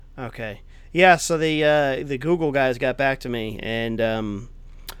Okay. Yeah. So the Google guys got back to me, and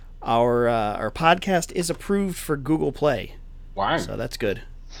our podcast is approved for Google Play. Wow, So that's good.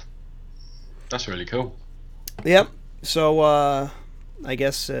 that's really cool. Yep. So I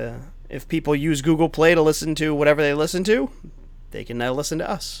guess if people use Google Play to listen to whatever they listen to, they can now listen to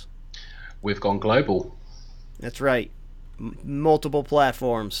us. We've gone global. That's right. Multiple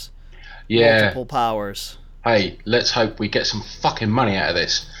platforms, Yeah. multiple powers. Hey, let's hope we get some fucking money out of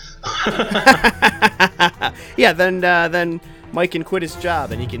this. Yeah. Then Mike can quit his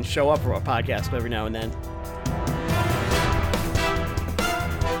job and he can show up for a podcast every now and then.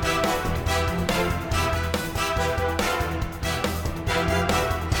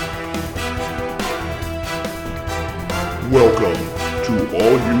 Welcome to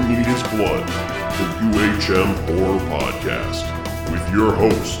All You Need Is Blood, the UHM Horror Podcast, with your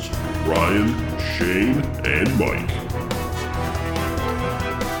hosts, Ryan, Shane, and Mike.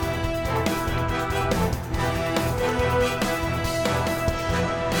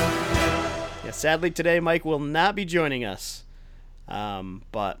 Yeah, sadly today Mike will not be joining us,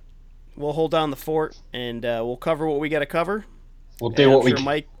 but we'll hold down the fort and we'll cover what we got to cover. We'll do And what I'm we sure can.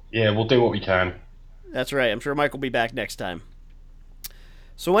 Mike. Yeah, we'll do what we can. That's right. I'm sure Mike will be back next time.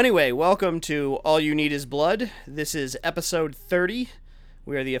 So anyway, welcome to All You Need Is Blood. This is episode 30.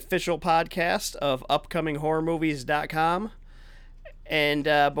 We are the official podcast of UpcomingHorrorMovies.com.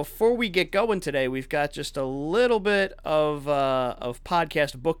 And before we get going today, we've got just a little bit of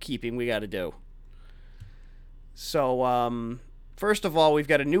podcast bookkeeping we got to do. So first of all, we've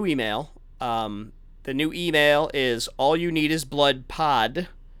got a new email. The new email is allyouneedisbloodpod,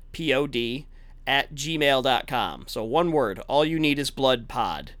 P-O-D, at gmail.com. So one word, all you need is blood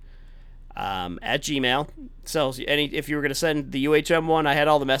pod at Gmail. So if you were going to send the UHM one, I had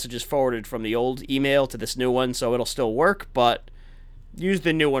all the messages forwarded from the old email to this new one, so it'll still work, but use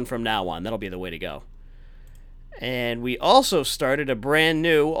the new one from now on. That'll be the way to go. And we also started a brand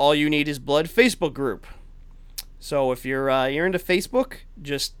new All You Need Is Blood Facebook group. So if you're into Facebook,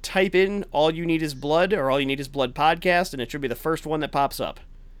 just type in All You Need Is Blood or All You Need Is Blood podcast, and it should be the first one that pops up.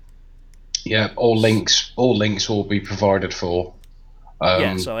 Yeah, all links will be provided for.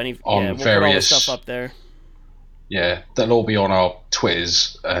 So we'll put all the stuff up there. Yeah, they'll all be on our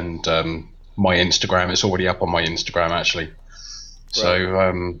Twitters and my Instagram. It's already up on my Instagram actually. Right.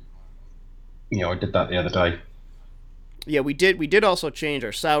 So I did that the other day. Yeah, we did also change our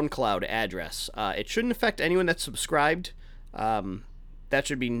SoundCloud address. It shouldn't affect anyone that's subscribed. That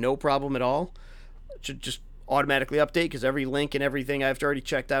should be no problem at all. It should just automatically update because every link and everything I've already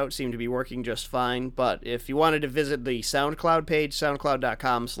checked out seem to be working just fine. But if you wanted to visit the SoundCloud page,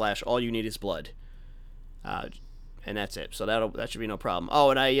 soundcloud.com/allyouneedisblood. And that's it. So that should be no problem. Oh,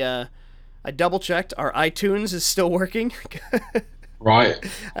 and I double checked. Our iTunes is still working. Right.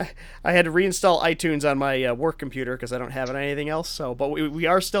 I had to reinstall iTunes on my work computer because I don't have it on anything else. But we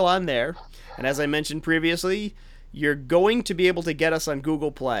are still on there. And as I mentioned previously, you're going to be able to get us on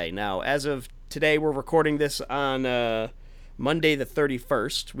Google Play. Now, as of today, we're recording this on Monday the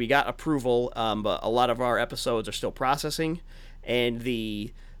 31st. We got approval, but a lot of our episodes are still processing. And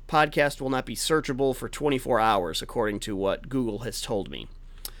the podcast will not be searchable for 24 hours, according to what Google has told me.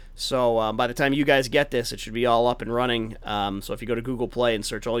 So by the time you guys get this, it should be all up and running. So if you go to Google Play and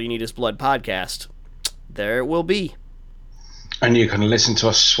search All You Need Is Blood podcast, there it will be. And you can listen to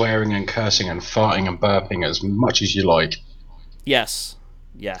us swearing and cursing and farting and burping as much as you like. Yes.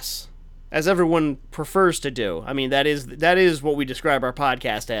 As everyone prefers to do. I mean, that is what we describe our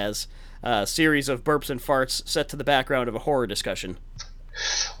podcast as, a series of burps and farts set to the background of a horror discussion.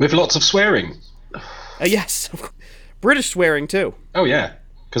 With lots of swearing. Yes. British swearing, too. Oh, yeah.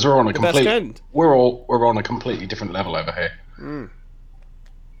 Because we're on a we're on a completely different level over here. Mm.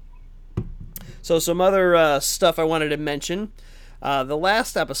 So some other stuff I wanted to mention. The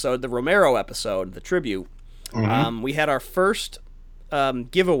last episode, the Romero episode, the tribute, we had our first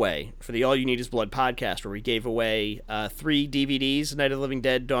giveaway for the All You Need Is Blood podcast, where we gave away 3 DVDs: Night of the Living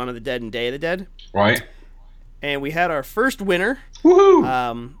Dead, Dawn of the Dead, and Day of the Dead. Right. And we had our first winner.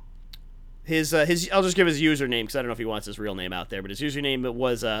 Woohoo! His I'll just give his username because I don't know if he wants his real name out there, but his username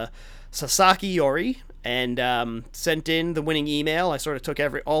was Sasaki Yori, and sent in the winning email. I sort of took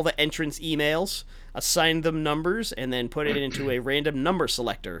all the entrance emails, assigned them numbers, and then put it into a random number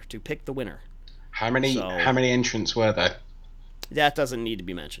selector to pick the winner. How many entrants were there? That doesn't need to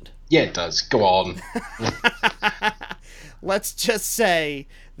be mentioned. Yeah, it does. Go on. Let's just say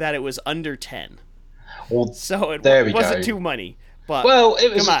that it was under 10. Well, so it there we wasn't go. too money. But well,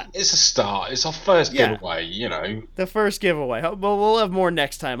 it's a start. It's our first giveaway, The first giveaway. We'll have more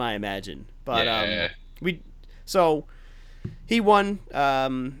next time, I imagine. But yeah. So he won.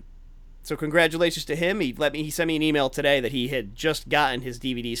 So congratulations to him. He sent me an email today that he had just gotten his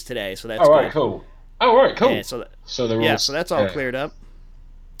DVDs today. So that's all right, good. cool. Oh, all right, cool. Yeah, So they're all, so that's all cleared up.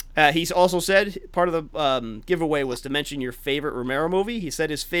 He's also said part of the giveaway was to mention your favorite Romero movie. He said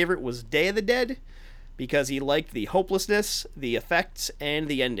his favorite was Day of the Dead because he liked the hopelessness, the effects, and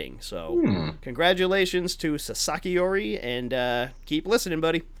the ending. So congratulations to Sasaki Ori, and keep listening,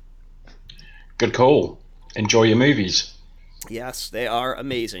 buddy. Good call. Enjoy your movies. Yes, they are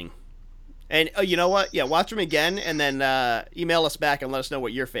amazing. And you know what? Yeah, watch them again, and then email us back and let us know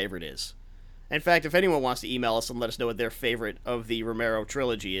what your favorite is. In fact, if anyone wants to email us and let us know what their favorite of the Romero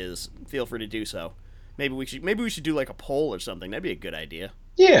trilogy is, feel free to do so. Maybe we should do like a poll or something. That'd be a good idea.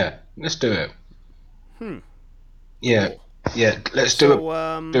 Yeah, let's do it. Yeah, Cool. yeah. Let's do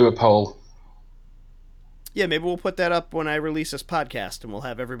a poll. Yeah, maybe we'll put that up when I release this podcast, and we'll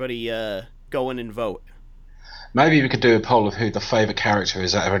have everybody go in and vote. Maybe we could do a poll of who the favourite character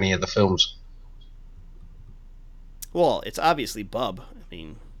is out of any of the films. Well, it's obviously Bub. I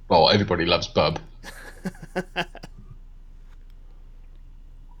mean, well, everybody loves Bub.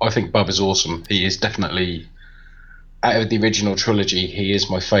 I think Bub is awesome. He is definitely, out of the original trilogy, he is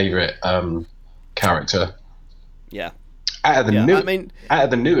my favourite character. Yeah. Out of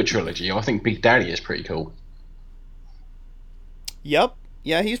the newer trilogy, I think Big Daddy is pretty cool. Yep.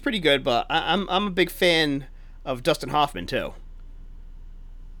 Yeah, he's pretty good, but I'm a big fan of Dustin Hoffman too.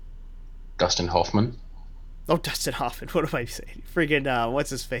 Dustin Hoffman. Oh, Dustin Hoffman. What am I saying? Friggin' what's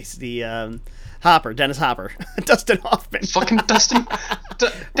his face? The Hopper, Dennis Hopper. Dustin Hoffman. Fucking Dustin.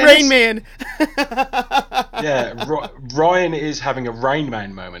 Rain Man. Yeah, Ryan is having a Rain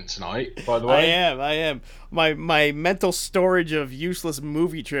Man moment tonight, by the way. I am. My mental storage of useless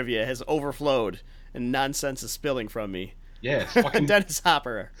movie trivia has overflowed, and nonsense is spilling from me. Yeah, fucking Dennis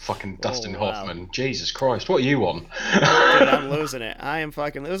Hopper. Fucking Dustin Hoffman. Jesus Christ, what are you on? Dude, I'm losing it. I am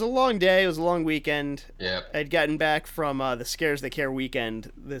fucking... It was a long day. It was a long weekend. Yeah. I'd gotten back from the Scares That Care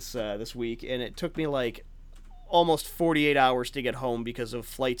weekend this week, and it took me like almost 48 hours to get home because of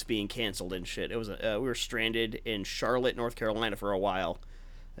flights being canceled and shit. It was we were stranded in Charlotte, North Carolina for a while,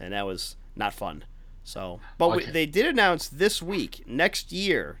 and that was not fun. So, but they did announce this week, next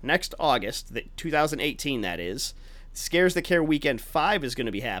August, 2018, that is, Scares That Care Weekend 5 is going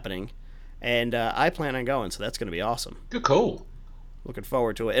to be happening, and I plan on going, so that's going to be awesome. Good call. Looking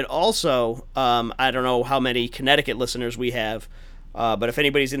forward to it. And also, I don't know how many Connecticut listeners we have, but if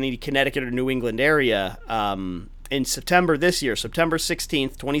anybody's in the Connecticut or New England area, in September this year, September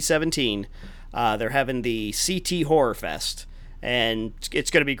 16th, 2017, they're having the CT Horror Fest, and it's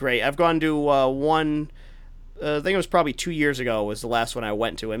going to be great. I've gone to one... I think it was probably 2 years ago was the last one I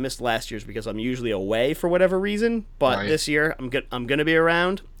went to. I missed last year's because I'm usually away for whatever reason. But This year, I'm going to be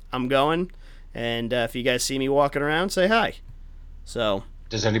around. I'm going. And if you guys see me walking around, say hi. So.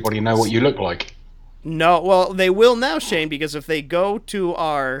 Does anybody know what you look like? No. Well, they will now, Shane, because if they go to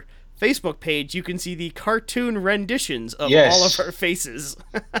our Facebook page, you can see the cartoon renditions of all of our faces.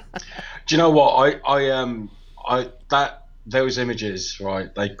 Do you know what? Those images,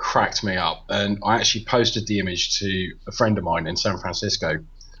 right, they cracked me up, and I actually posted the image to a friend of mine in San Francisco.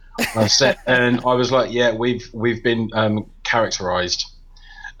 And I was like, yeah, we've been characterized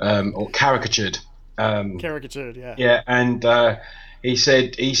or caricatured. Caricatured, yeah. Yeah, and he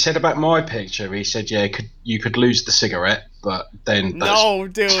said about my picture, he said, yeah, you could lose the cigarette, but then no,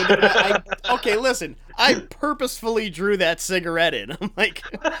 dude. Okay, listen. I purposefully drew that cigarette in. I'm like,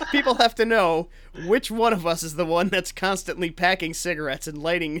 people have to know which one of us is the one that's constantly packing cigarettes and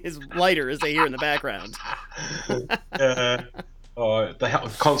lighting his lighter as they hear in the background.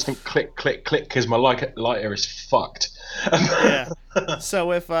 The constant click, click, click because my lighter is fucked. Yeah.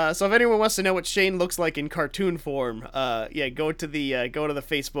 So if anyone wants to know what Shane looks like in cartoon form, go to the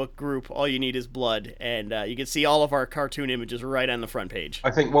Facebook group. All You Need Is Blood, and you can see all of our cartoon images right on the front page.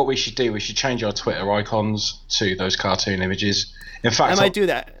 I think what we should do, we should change our Twitter icons to those cartoon images. In fact, I might do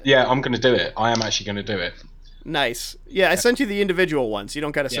that. Yeah, I'm going to do it. I am actually going to do it. Nice. Yeah, I sent you the individual ones. You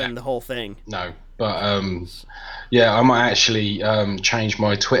don't got to send the whole thing. No, but I might actually change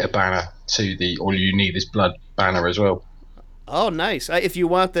my Twitter banner to the All You Need Is Blood banner as well. Oh, nice. If you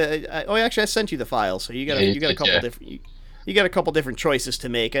want actually, I sent you the file, so you got a couple different. You got a couple different choices to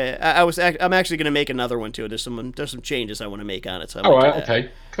make. I'm actually going to make another one too. There's some changes I want to make on it. So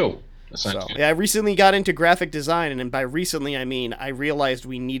okay, cool. I recently got into graphic design, and by recently I mean I realized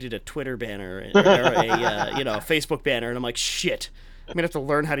we needed a Twitter banner or a Facebook banner, and I'm like, shit, I'm gonna have to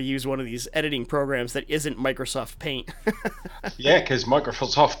learn how to use one of these editing programs that isn't Microsoft Paint. Yeah, because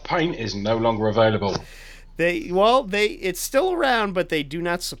Microsoft Paint is no longer available. It's still around, but they do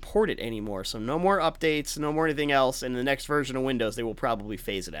not support it anymore. So no more updates, no more anything else. In the next version of Windows, they will probably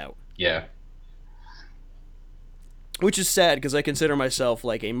phase it out. Yeah. Which is sad because I consider myself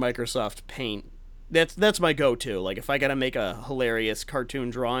like a Microsoft Paint. That's my go-to. Like if I gotta make a hilarious cartoon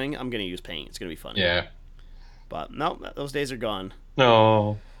drawing, I'm gonna use Paint. It's gonna be funny. Yeah. But no, those days are gone.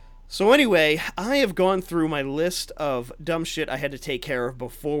 No. So anyway, I have gone through my list of dumb shit I had to take care of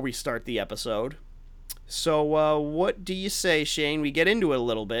before we start the episode. So what do you say, Shane? We get into it a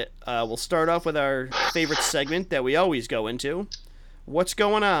little bit. We'll start off with our favorite segment that we always go into. What's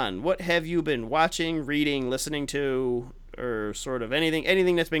going on? What have you been watching, reading, listening to, or sort of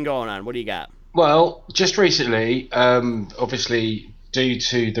anything that's been going on? What do you got? Well, just recently, obviously due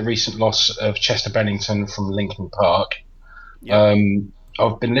to the recent loss of Chester Bennington from Linkin Park, Yep.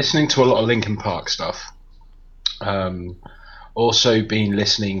 I've been listening to a lot of Linkin Park stuff. Also been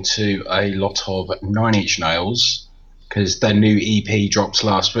listening to a lot of Nine Inch Nails because their new EP drops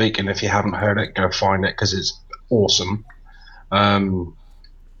last week, and if you haven't heard it, go find it because it's awesome.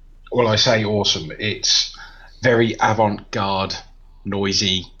 Well, I say awesome. It's very avant-garde,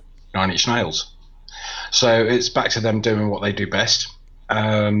 noisy Nine Inch Nails. So it's back to them doing what they do best.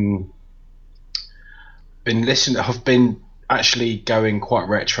 I've been actually going quite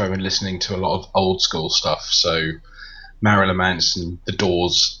retro and listening to a lot of old school stuff. So Marilyn Manson, The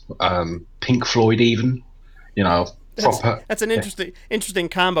Doors, Pink Floyd, even. You know, proper. That's an interesting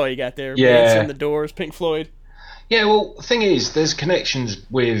combo you got there. Yeah. Manson, The Doors, Pink Floyd. Yeah, well, the thing is, there's connections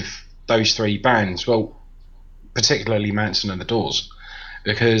with those three bands. Well, particularly Manson and The Doors,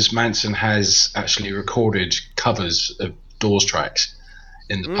 because Manson has actually recorded covers of Doors tracks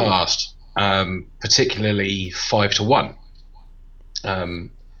in the past, particularly 5 to 1,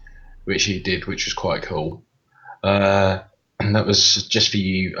 which he did, which was quite cool. And that was just for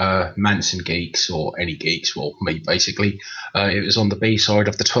you Manson geeks, or any geeks, or me basically. It was on the B-side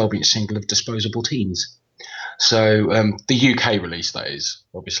of the 12-inch single of Disposable Teens. So the UK release, that is,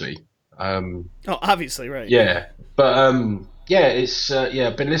 obviously. Obviously, right. Yeah, but it's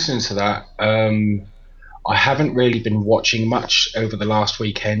I've been listening to that. I haven't really been watching much over the last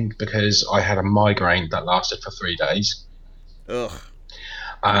weekend because I had a migraine that lasted for 3 days. Ugh.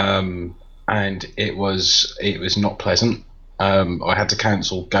 And it was not pleasant. I had to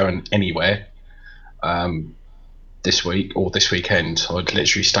cancel going anywhere this week or this weekend. I'd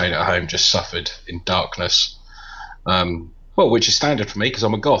literally stayed at home, just suffered in darkness. Which is standard for me because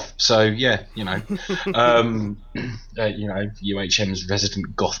I'm a goth. So yeah, UHM's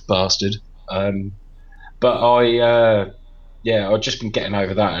resident goth bastard. But I've just been getting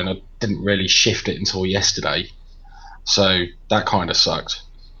over that, and I didn't really shift it until yesterday. So that kind of sucked.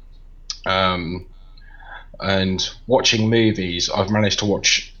 And watching movies, I've managed to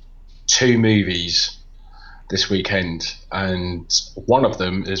watch 2 movies this weekend, and one of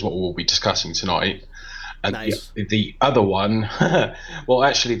them is what we'll be discussing tonight. And nice. the other one, well,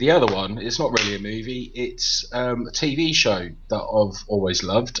 actually, the other one, it's not really a movie. It's a TV show that I've always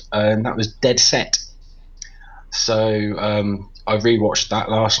loved, and that was Dead Set. So I rewatched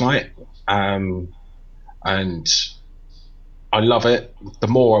that last night, and I love it. The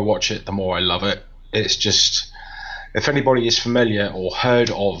more I watch it, the more I love it. It's just, if anybody is familiar or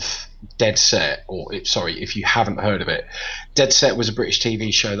heard of Dead Set, if you haven't heard of it, Dead Set was a British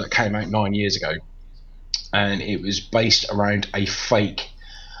TV show that came out 9 years ago. And it was based around a fake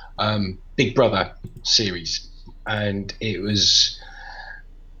Big Brother series, and it was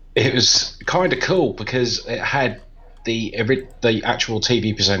kind of cool because it had the actual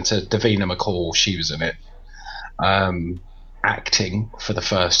TV presenter Davina McCall. She was in it, acting for the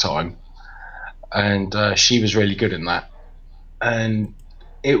first time, and she was really good in that. And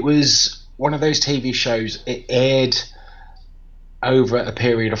it was one of those TV shows. It aired over a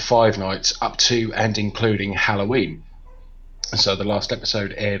period of 5 nights up to and including Halloween. So the last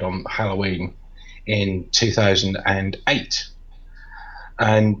episode aired on Halloween in 2008.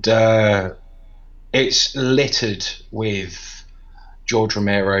 And it's littered with George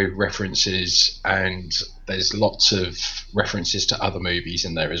Romero references, and there's lots of references to other movies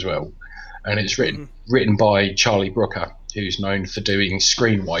in there as well. And it's written by Charlie Brooker, who's known for doing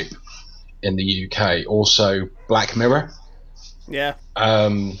Screen Wipe in the UK, also Black Mirror. Yeah.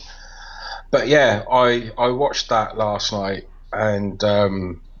 But yeah, I watched that last night, and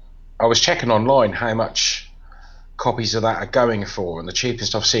I was checking online how much copies of that are going for, and the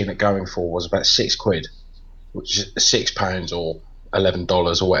cheapest I've seen it going for was about £6, which is £6 or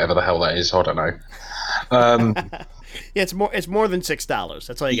 $11 or whatever the hell that is. I don't know. Yeah, it's more than $6.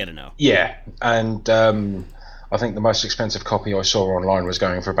 That's all you got to know. Yeah, and I think the most expensive copy I saw online was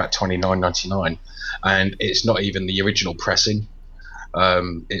going for about $29.99, and it's not even the original pressing.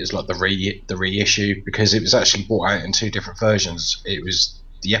 It was like the reissue, because it was actually brought out in 2 different versions. It was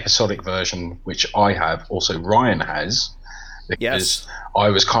the episodic version, which I have, also Ryan has, because Yes. I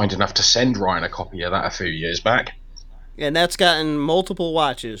was kind enough to send Ryan a copy of that a few years back. And that's gotten multiple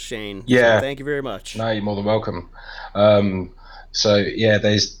watches, Shane. Yeah. So thank you very much. No, you're more than welcome. So yeah,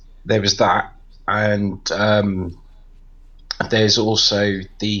 there was that, and there's also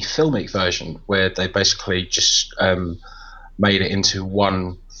the filmic version where they basically just made it into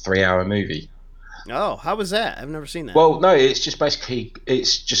one 3-hour movie. Oh, how was that? I've never seen that. Well, no, it's just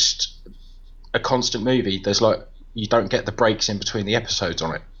a constant movie. There's you don't get the breaks in between the episodes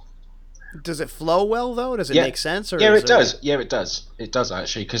on it. Does it flow well, though? Does it Yeah. make sense? Or Yeah, is it does. Yeah, it does. It does,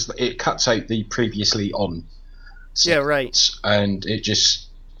 actually, because it cuts out the previously on Yeah, right. segments, and it just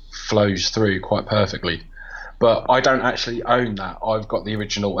flows through quite perfectly. But I don't actually own that. I've got the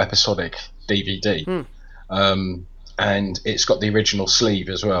original episodic DVD, and it's got the original sleeve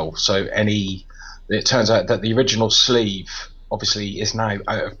as well. So it turns out that the original sleeve obviously is now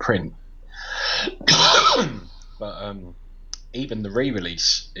out of print. But even the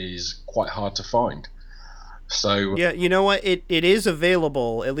re-release is quite hard to find. So Yeah, you know what? It is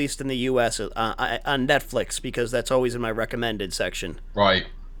available, at least in the U.S., on Netflix, because that's always in my recommended section. right,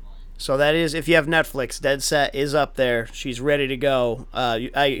 So that is, if you have Netflix, Dead Set is up there. She's ready to go.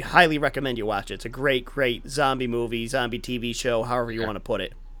 I highly recommend you watch it. It's a great, great zombie movie, zombie TV show, however you want to put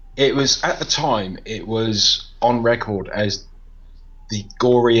it. it was at the time it was on record as the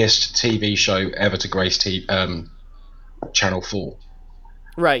goriest TV show ever to grace Channel 4.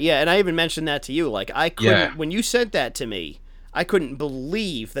 Right, yeah, and I even mentioned that to you. Like, I couldn't, Yeah. when you sent that to me, I couldn't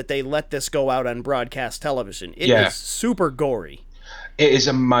believe that they let this go out on broadcast television. It Yeah. is super gory. It is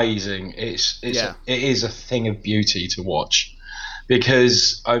amazing. It is a thing of beauty to watch,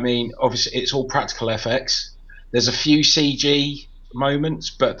 because I mean, obviously, it's all practical FX. There's a few CG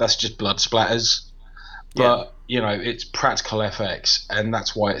moments, but that's just blood splatters. But it's practical FX, and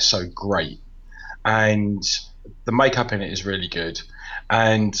that's why it's so great. And the makeup in it is really good.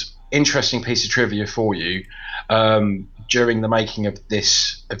 And interesting piece of trivia for you: during the making of the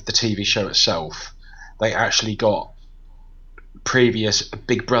TV show itself, they actually got previous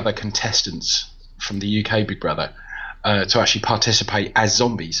Big Brother contestants from the UK Big Brother to actually participate as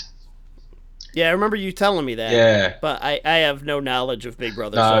zombies. Yeah, I remember you telling me that. Yeah. But I have no knowledge of Big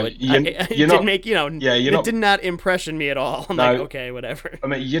Brother, No, so it you're didn't not- make, you're it did not impression me at all. I'm No. like, okay, whatever. I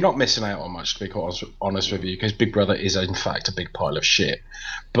mean, you're not missing out on much, to be quite honest with you, because Big Brother is in fact a big pile of shit.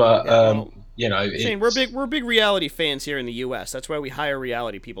 But Shane, we're big reality fans here in the U.S. That's why we hire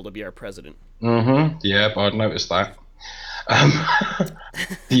reality people to be our president. Yeah, but I'd noticed that.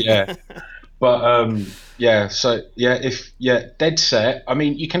 Yeah, but Dead Set. I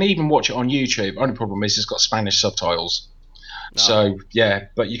mean, you can even watch it on YouTube. Only problem is it's got Spanish subtitles. So yeah,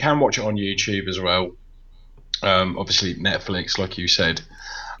 but you can watch it on YouTube as well. Obviously Netflix, like you said.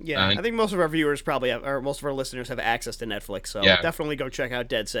 Yeah, I think most of our viewers probably have, or most of our listeners have access to Netflix. So definitely go check out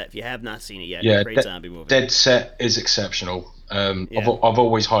Dead Set if you have not seen it yet. Yeah, Great zombie movie. Dead Set is exceptional. I've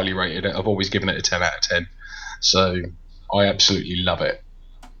always highly rated it. I've always given it a 10 out of 10. So I absolutely love it.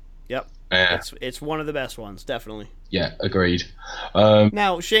 Yep. Yeah. It's one of the best ones, definitely. Yeah, agreed.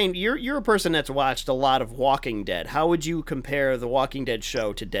 Now, Shane, you're a person that's watched a lot of Walking Dead. How would you compare the Walking Dead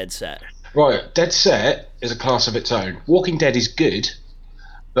show to Dead Set? Right, Dead Set is a class of its own. Walking Dead is good,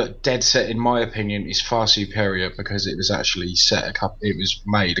 but Dead Set, in my opinion, is far superior because it was actually it was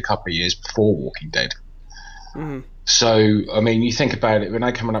made a couple of years before Walking Dead. Mm-hmm. So, I mean, you think about it, we're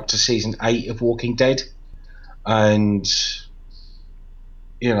now coming up to season 8 of Walking Dead, and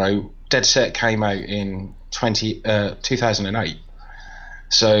Dead Set came out in 2008,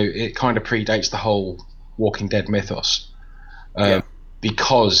 so it kind of predates the whole Walking Dead mythos,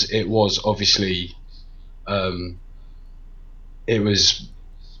 because it was obviously it was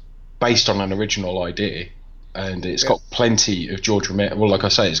based on an original idea, and it's got plenty of George Romero. Well, like I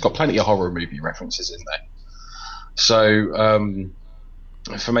say, it's got plenty of horror movie references in there. So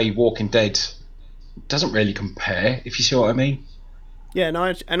for me, Walking Dead doesn't really compare, if you see what I mean. Yeah,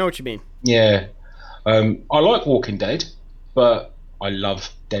 no, I know what you mean. Yeah, I like Walking Dead, but I love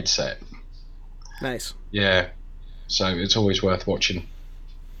Dead Set. Nice. Yeah, so it's always worth watching.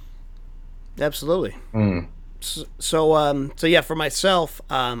 Absolutely. So yeah, for myself,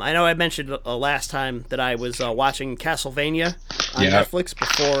 I know I mentioned last time that I was watching Castlevania on Netflix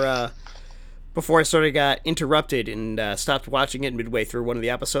before I sort of got interrupted and stopped watching it midway through one of the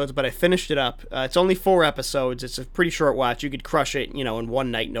episodes, but I finished it up. It's only 4 episodes. It's a pretty short watch. You could crush it, in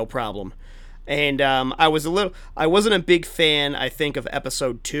one night, no problem. And I wasn't a big fan, I think, of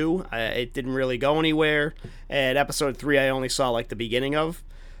episode 2. It didn't really go anywhere. And episode 3, I only saw like the beginning of.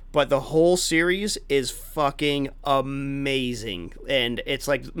 but the whole series is fucking amazing, and it's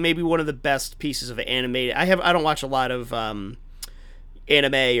like maybe one of the best pieces of animated. I don't watch a lot of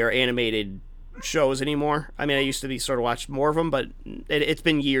anime or animated shows anymore. I mean, I used to be sort of watch more of them, but it's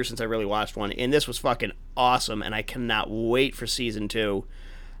been years since I really watched one, and this was fucking awesome, and I cannot wait for season 2.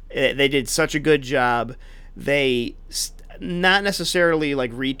 They did such a good job. They not necessarily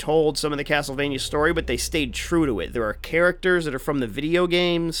like retold some of the Castlevania story, but they stayed true to it. There are characters that are from the video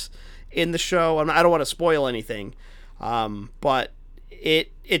games in the show. I don't want to spoil anything, but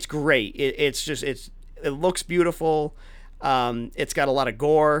it's great. It looks beautiful. It's got a lot of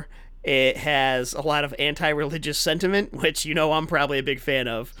gore. It has a lot of anti-religious sentiment, which I'm probably a big fan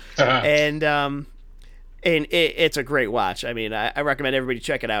of, and it's a great watch. I mean, I recommend everybody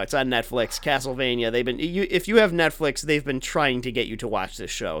check it out. It's on Netflix. Castlevania. If you have Netflix, they've been trying to get you to watch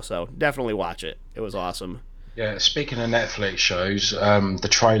this show, so definitely watch it. It was awesome. Yeah, speaking of Netflix shows, the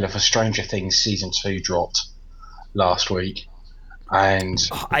trailer for Stranger Things season 2 dropped last week. And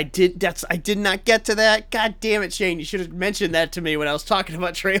I did not get to that. God damn it, Shane! You should have mentioned that to me when I was talking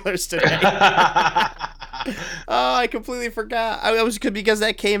about trailers today. Oh, I completely forgot. I was because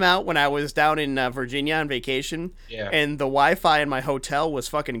that came out when I was down in Virginia on vacation, and the Wi-Fi in my hotel was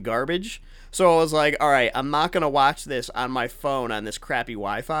fucking garbage. So I was like, all right, I'm not gonna watch this on my phone on this crappy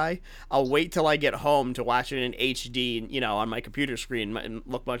Wi-Fi. I'll wait till I get home to watch it in HD, on my computer screen and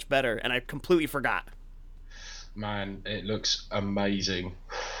look much better. And I completely forgot. Man, it looks amazing.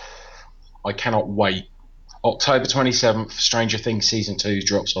 I cannot wait. October 27th, Stranger Things Season 2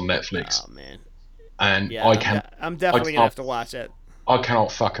 drops on Netflix. Oh, man. And yeah, I'm definitely going to have to watch it. I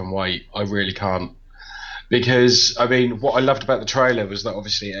cannot fucking wait. I really can't. Because, I mean, what I loved about the trailer was that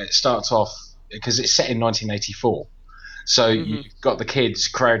obviously it starts off, because it's set in 1984. So you've got the kids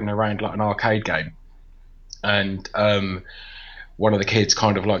crowding around like an arcade game. And one of the kids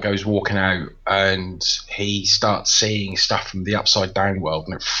kind of like goes walking out and he starts seeing stuff from the upside down world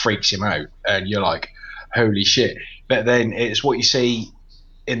and it freaks him out, and you're like, holy shit. But then it's what you see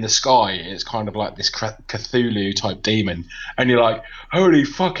in the sky. It's kind of like this Cthulhu type demon, and you're like, holy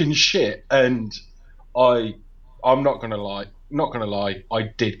fucking shit. And I'm not gonna lie, I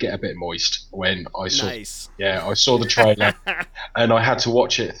did get a bit moist when I saw I saw the trailer and I had to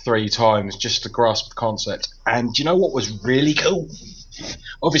watch it 3 times just to grasp the concept. And do you know what was really cool?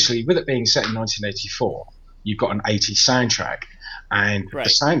 Obviously, with it being set in 1984, you've got an 80s soundtrack, and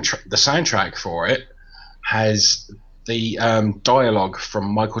the soundtrack for it has the dialogue from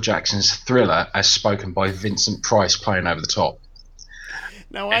Michael Jackson's Thriller as spoken by Vincent Price playing over the top.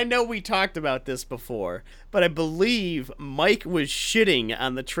 Now, I know we talked about this before, but I believe Mike was shitting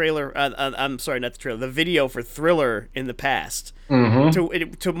on the trailer. I'm sorry, not the trailer, the video for Thriller in the past.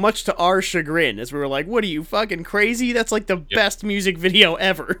 To much to our chagrin, as we were like, "What are you fucking crazy? That's like the best music video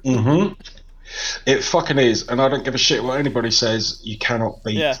ever." It fucking is, and I don't give a shit what anybody says. You cannot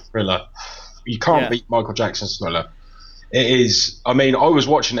beat Thriller. You can't beat Michael Jackson's Thriller. It is. I mean, I was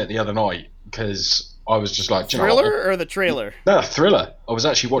watching it the other night because I was just like, Thriller or the trailer? No, Thriller. I was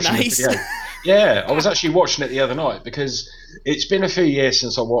actually watching the video. Yeah, I was actually watching it the other night because it's been a few years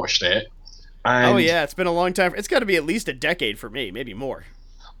since I watched it. And it's been a long time. It's got to be at least a decade for me, maybe more.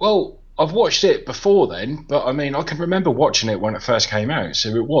 Well, I've watched it before then, but I mean, I can remember watching it when it first came out. So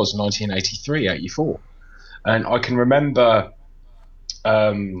it was 1983, 84. And I can remember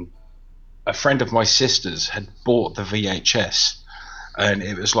a friend of my sister's had bought the VHS. And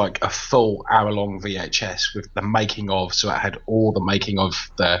it was like a full hour-long VHS with the making of. So it had all the making of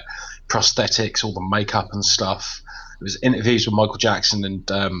the prosthetics, all the makeup and stuff. It was interviews with Michael Jackson and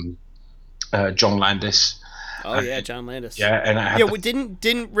John Landis. Oh yeah, John Landis. Yeah, and I had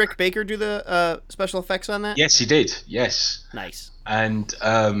didn't Rick Baker do the special effects on that? Yes, he did. Yes. Nice. And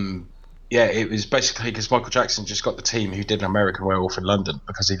it was basically because Michael Jackson just got the team who did An American Werewolf in London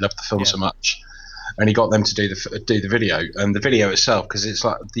because he loved the film so much. And he got them to do the video, and the video itself, because it's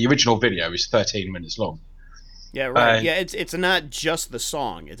like the original video is 13 minutes long. Yeah, right. It's not just the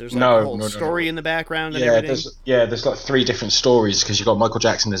song. There's like a whole story in the background. And everything. There's like 3 different stories because you've got Michael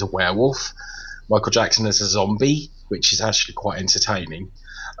Jackson as a werewolf, Michael Jackson as a zombie, which is actually quite entertaining.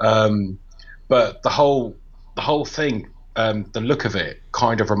 But the whole thing, the look of it,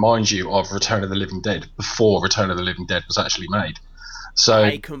 kind of reminds you of Return of the Living Dead before Return of the Living Dead was actually made. So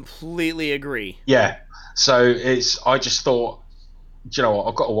I completely agree. Yeah. So I just thought, you know what,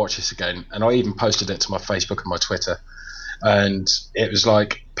 I've got to watch this again. And I even posted it to my Facebook and my Twitter. And it was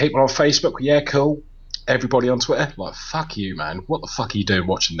like, people on Facebook, yeah, cool. Everybody on Twitter, like, fuck you, man. What the fuck are you doing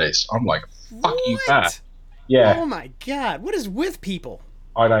watching this? I'm like, fuck you back. Yeah. Oh my God. What is with people?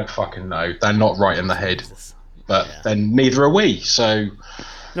 I don't fucking know. They're not right in the head. But then neither are we. So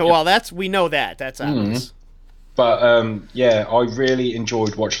No, well, we know that. That's obvious. But yeah, I really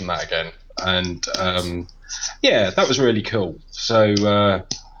enjoyed watching that again, and yeah, that was really cool. So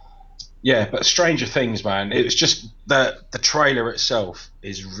yeah, but Stranger Things, man, it was just the trailer itself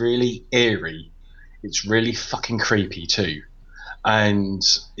is really eerie. It's really fucking creepy too, and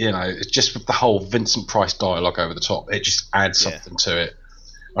you know, it's just with the whole Vincent Price dialogue over the top. It just adds something to it.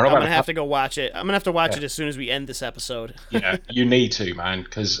 I'm gonna have to go watch it. I'm gonna have to watch it as soon as we end this episode. Yeah, you need to, man,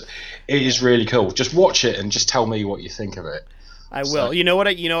 because it is really cool. Just watch it and just tell me what you think of it. I will. You know what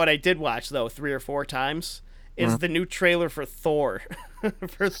I did watch though 3 or 4 times is the new trailer for Thor.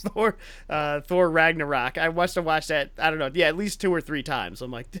 For Thor Ragnarok. I must have watched that, I don't know, at least 2 or 3 times.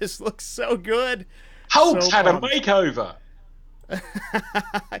 I'm like, this looks so good. Hulk's had a makeover.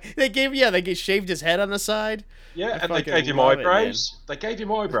 They shaved his head on the side. Yeah, and they gave him eyebrows. They gave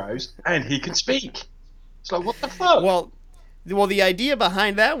him eyebrows, and he can speak. It's like, what the fuck? Well, the idea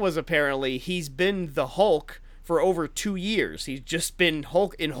behind that was apparently he's been the Hulk for over 2 years. He's just been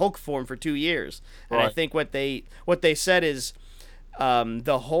Hulk in Hulk form for 2 years. And I think what they said is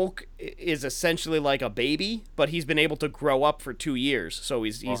the Hulk is essentially like a baby, but he's been able to grow up for 2 years. So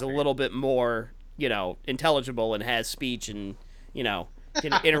he's a little bit more, intelligible and has speech and,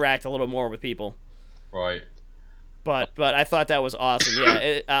 can interact a little more with people. Right. But I thought that was awesome.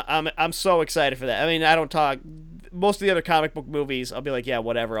 Yeah, I'm so excited for that. I mean, I don't talk most of the other comic book movies. I'll be like, yeah,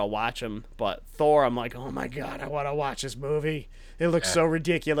 whatever, I'll watch them. But Thor, I'm like, oh my god, I want to watch this movie. It looks so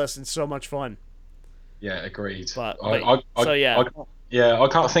ridiculous and so much fun. Yeah, agreed. I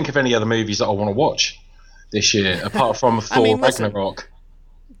can't think of any other movies that I want to watch this year apart from Thor Ragnarok.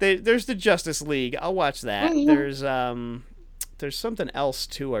 There's the Justice League. I'll watch that. There's something else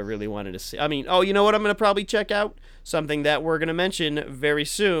too I really wanted to see. I mean, you know what I'm going to probably check out? Something that we're going to mention very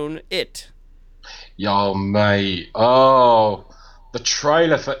soon, It. Yo, mate. Oh, the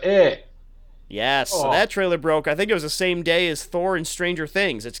trailer for It. Yes, so that trailer broke. I think it was the same day as Thor and Stranger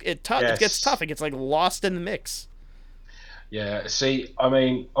Things. It gets tough. It gets like lost in the mix. Yeah, see, I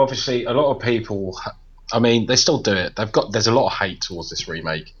mean, obviously a lot of people, I mean, they still do it. There's a lot of hate towards this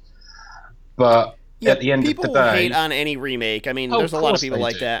remake. But at the end of the day, people hate on any remake. I mean, there's a lot of people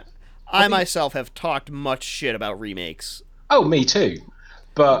like that. I myself have talked much shit about remakes. Oh, me too.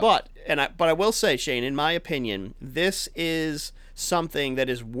 But I will say, Shane, in my opinion, this is something that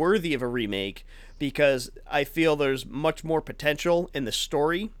is worthy of a remake because I feel there's much more potential in the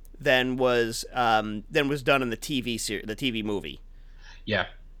story than was done in the TV movie. Yeah.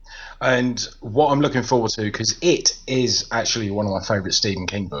 And what I'm looking forward to, because It is actually one of my favorite Stephen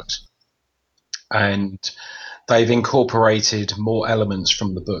King books. And they've incorporated more elements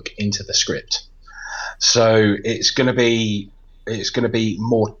from the book into the script, so it's going to be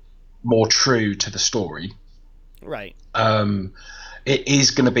more true to the story. Right. It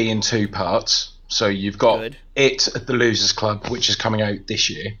is going to be in 2 parts. So you've got It at the Losers Club, which is coming out this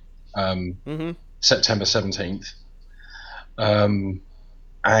year, September 17th,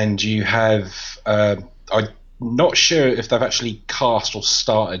 and you have I'm not sure if they've actually cast or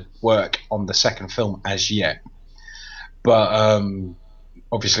started work on the second film as yet, but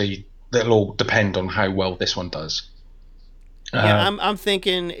obviously it'll all depend on how well this one does. Yeah, I'm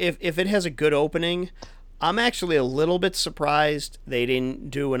thinking if it has a good opening, I'm actually a little bit surprised they didn't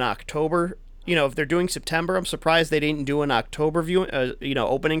do an October. If they're doing September, I'm surprised they didn't do an October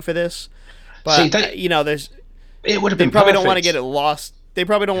opening for this. But it would have been. They probably perfect. don't want to get it lost. They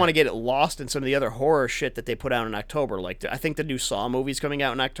probably don't want to get it lost in some of the other horror shit that they put out in October. Like I think the new Saw movie's coming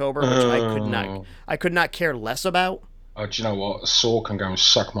out in October, which I could not care less about. Oh, do you know what? Saw can go and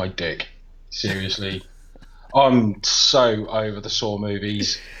suck my dick. Seriously, I'm so over the Saw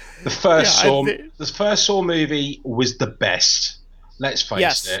movies. The first Saw movie was the best. Let's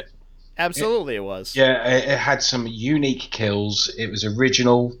face it. Absolutely, it was. Yeah, it had some unique kills. It was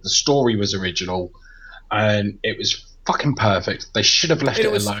original. The story was original, and it was fucking perfect. They should have left it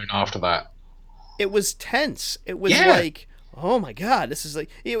alone after that. It was tense. It was like, oh my god, this is like,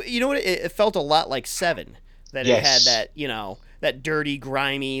 you know what? It felt a lot like Seven. That it had that, that dirty,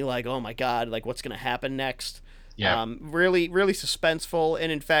 grimy, like, oh my god, like what's gonna happen next? Yeah. Really, really suspenseful,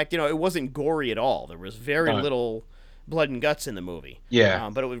 and in fact, it wasn't gory at all. There was very little blood and guts in the movie. Yeah.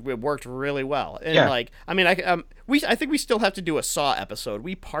 But it worked really well. And I think we still have to do a Saw episode.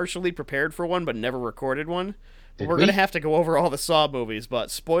 We partially prepared for one, but never recorded one. We're going to have to go over all the Saw movies,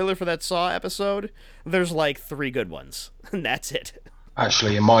 but spoiler for that Saw episode, there's like 3 good ones, and that's it.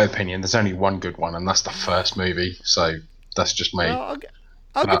 Actually, in my opinion, there's only one good one, and that's the first movie, so that's just me. Well,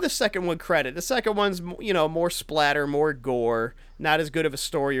 I'll give the second one credit. The second one's, more splatter, more gore, not as good of a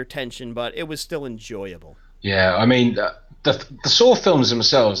story or tension, but it was still enjoyable. Yeah, I mean, the Saw films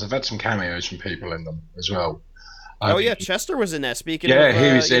themselves have had some cameos from people in them as well. Oh yeah, Chester was in that. Speaking yeah, of,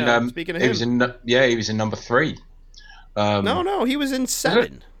 he was in. speaking of he him, was in. Yeah, he was in number 3. no, he was in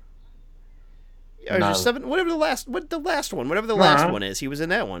 7. Or No. 7, whatever the last one, whatever the No. last one is, he was in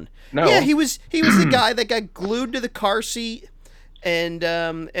that one. No. Yeah, he was the guy that got glued to the car seat, and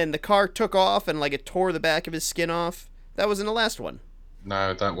the car took off and like it tore the back of his skin off. That was in the last one.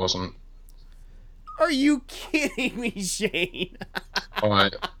 No, that wasn't. Are you kidding me, Shane?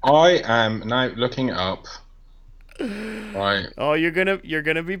 Right, I am now looking it up. Right, Oh, you're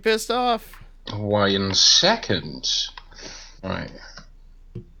gonna be pissed off. wait a second. Right.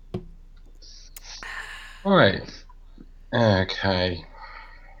 Right. Okay.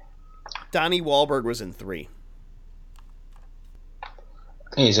 Donnie Wahlberg was in 3.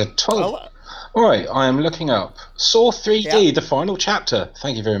 He's a 12. Oh, Right, I am looking up Saw 3D, Yeah. the final chapter.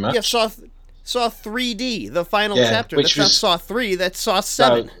 Thank you very much. yeah, Saw 3D, the final Yeah, chapter. which That's was- not Saw 3. That's Saw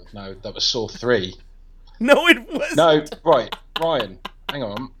 7. No, that was Saw 3. No, it was. No, right, Ryan, hang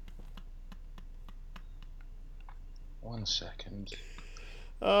on. 1 second.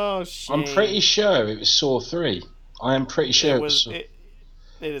 Oh shit. I'm pretty sure it was Saw 3. I am pretty sure it was. It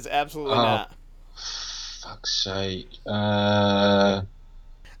is absolutely Oh. not. Fuck's sake.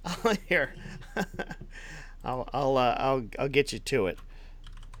 Here, I'll get you to it.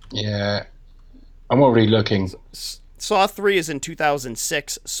 Yeah. I'm already looking. Saw 3 is in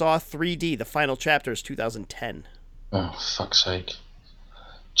 2006. Saw 3D, the final chapter, is 2010. Oh, fuck's sake.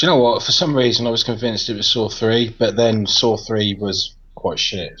 Do you know what? For some reason, I was convinced it was Saw 3, but then Saw 3 was quite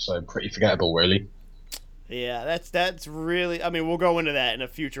shit, so pretty forgettable, really. Yeah, that's really. I mean, we'll go into that in a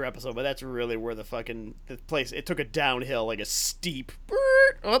future episode, but that's really where the place. It took a downhill, like a steep.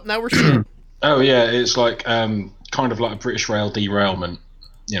 Oh, now we're shit. Oh, yeah, it's like kind of like a British rail derailment,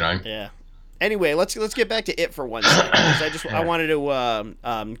 you know. Yeah. Anyway, let's get back to it for 1 second. 'Cause I wanted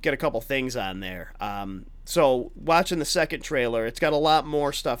to get a couple things on there. So watching the second trailer, it's got a lot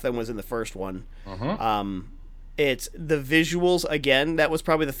more stuff than was in the first one. It's the visuals again. That was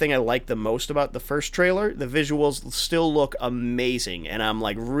probably the thing I liked the most about the first trailer. The visuals still look amazing, and I'm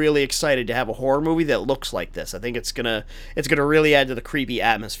like really excited to have a horror movie that looks like this. I think it's gonna really add to the creepy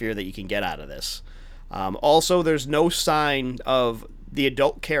atmosphere that you can get out of this. Also, there's no sign of the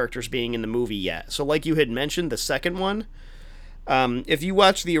adult characters being in the movie yet. So, like you had mentioned, the second one, if you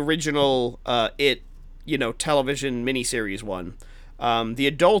watch the original television miniseries one, the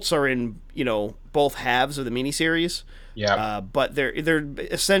adults are in both halves of the miniseries. Yeah. But they're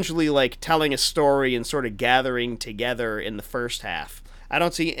essentially like telling a story and sort of gathering together in the first half. I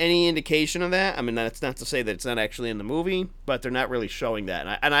don't see any indication of that. I mean, that's not to say that it's not actually in the movie, but they're not really showing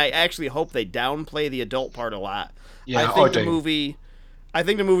that. And I actually hope they downplay the adult part a lot. Yeah, I think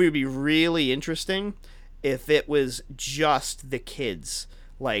I the movie would be really interesting if it was just the kids,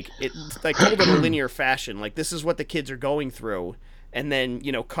 like told in a linear fashion. Like, this is what the kids are going through, and then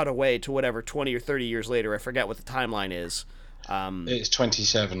cut away to whatever 20 or 30 years later. I forget what the timeline is. It's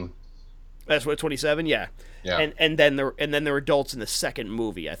 27. That's what 27. Yeah. Yeah. And then they're adults in the second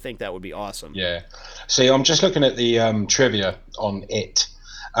movie. I think that would be awesome. Yeah. See, I'm just looking at the trivia on it,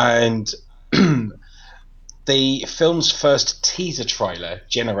 and the film's first teaser trailer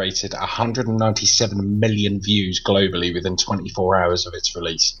generated 197 million views globally within 24 hours of its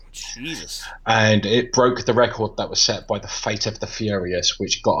release. Jesus. And it broke the record that was set by The Fate of the Furious,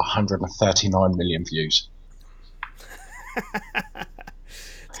 which got 139 million views.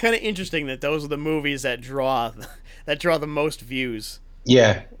 It's kind of interesting that those are the movies that draw the most views.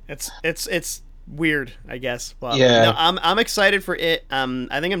 Yeah. It's weird, I guess. Well, Yeah. no, I'm excited for it.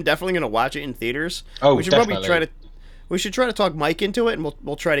 I think I'm definitely gonna watch it in theaters. Oh, we should definitely. we should try to talk Mike into it, and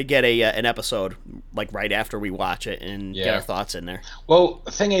we'll try to get an episode like right after we watch it and get Yeah. our thoughts in there. Well,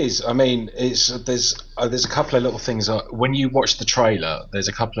 the thing is, I mean, there's a couple of little things when you watch the trailer. There's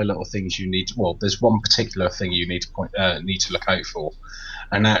a couple of little things you need. Well, there's one particular thing you need to look out for,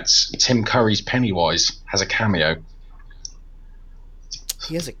 and that's Tim Curry's Pennywise has a cameo.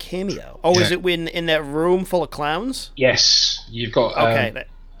 He has a cameo. Oh, Yeah. is it in that room full of clowns? Yes, you've got. Okay.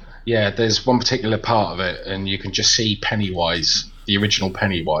 Yeah, there's one particular part of it, and you can just see Pennywise, the original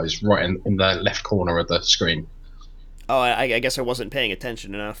Pennywise, right in the left corner of the screen. Oh, I guess I wasn't paying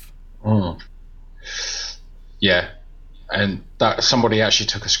attention enough. Yeah, and that somebody actually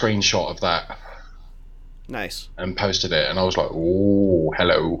took a screenshot of that Nice. and posted it, and I was like, "Oh,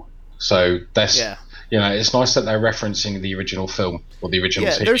 hello." So that's Yeah. it's nice that they're referencing the original film or the original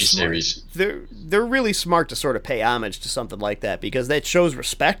they're TV series. They're really smart to sort of pay homage to something like that because that shows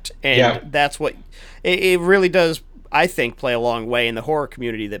respect, and Yeah. that's what it really does. I think, play a long way in the horror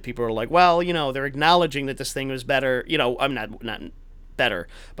community, that people are like, well, they're acknowledging that this thing was better. I'm not better,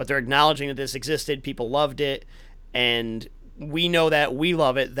 but they're acknowledging that this existed. People loved it, and we know that we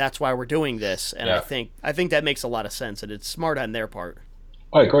love it. That's why we're doing this. And I think that makes a lot of sense, and it's smart on their part.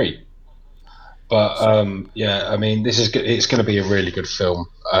 I agree. But I mean, this is good. It's going to be a really good film.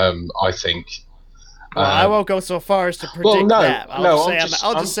 I think. Well, I won't go so far as to predict that.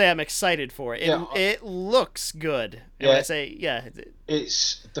 I'll just say I'm excited for it. It looks good. And Yeah. I say,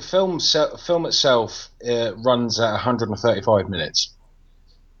 It's the film itself runs at 135 minutes.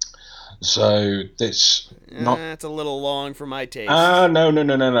 So it's not. It's a little long for my taste. No.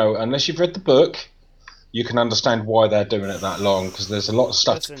 Unless you've read the book, you can understand why they're doing it that long, because there's a lot of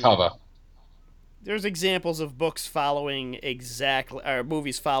stuff to cover. There's examples of books following exactly, or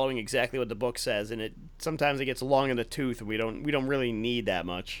movies following exactly what the book says, and sometimes it gets long in the tooth, and we don't really need that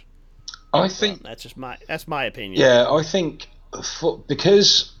much. I think that's my opinion. Yeah, I think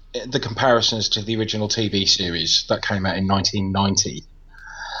because the comparisons to the original TV series that came out in 1990,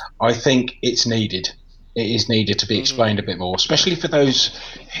 I think it's needed. It is needed to be explained a bit more, especially for those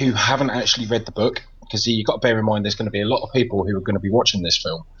who haven't actually read the book, because you've got to bear in mind there's going to be a lot of people who are going to be watching this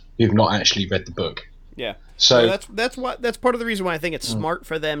film who've not actually read the book. Yeah. So that's part of the reason why I think it's smart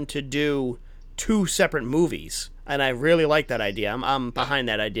for them to do 2 separate movies, and I really like that idea. I'm behind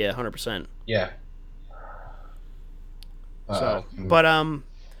that idea 100%. Yeah. All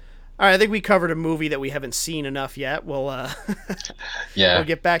right, I think we covered a movie that we haven't seen enough yet. We'll we'll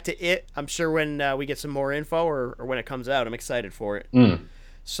get back to it, I'm sure, when we get some more info or when it comes out. I'm excited for it.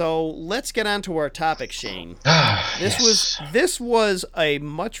 So let's get on to our topic, Shane. This was a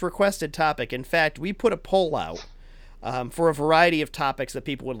much requested topic. In fact, we put a poll out for a variety of topics that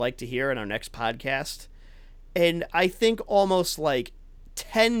people would like to hear in our next podcast, and I think almost like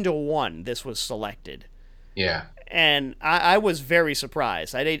 10-1 this was selected. Yeah. And I was very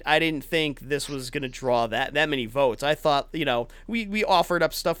surprised. I didn't think this was going to draw that many votes. I thought, we offered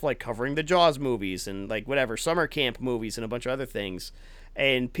up stuff like covering the Jaws movies and like whatever, summer camp movies and a bunch of other things.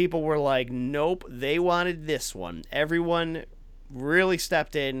 And people were like, nope, they wanted this one. Everyone really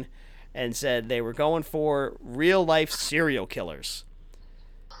stepped in and said they were going for real life serial killers.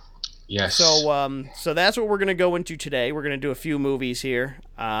 Yes. So that's what we're going to go into today. We're going to do a few movies here.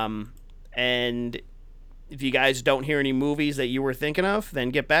 And if you guys don't hear any movies that you were thinking of, then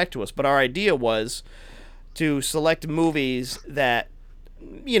get back to us. But our idea was to select movies that,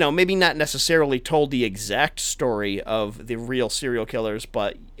 maybe not necessarily told the exact story of the real serial killers,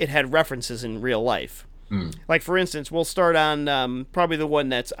 but it had references in real life. Like, for instance, we'll start on probably the one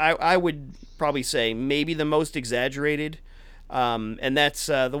that's, I would probably say, maybe the most exaggerated, and that's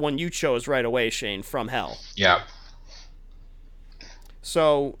the one you chose right away, Shane, From Hell. Yeah.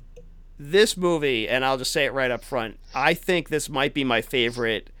 So this movie, and I'll just say it right up front, I think this might be my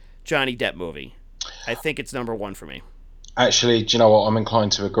favorite Johnny Depp movie. I think it's number 1 for me. Actually, do you know what? I'm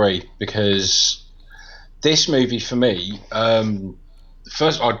inclined to agree, because this movie for me, the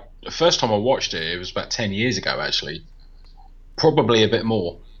first time I watched it, it was about 10 years ago, actually. Probably a bit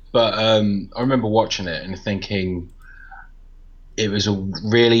more. But I remember watching it and thinking it was a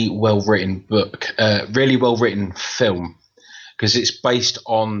really well-written book, really well-written film, because it's based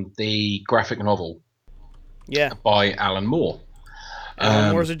on the graphic novel by Alan Moore.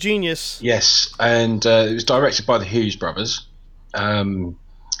 Alan Moore's a genius. Yes, and it was directed by the Hughes brothers, and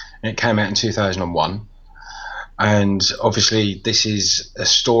it came out in 2001. And obviously, this is a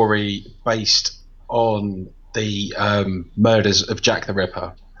story based on the murders of Jack the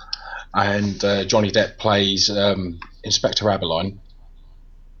Ripper, and Johnny Depp plays Inspector Abberline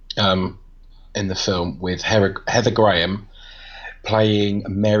in the film, with Heather Graham playing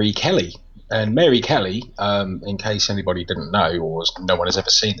Mary Kelly. And Mary Kelly, in case anybody didn't know, or no one has ever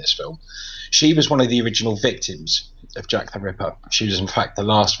seen this film, she was one of the original victims of Jack the Ripper. She was, in fact, the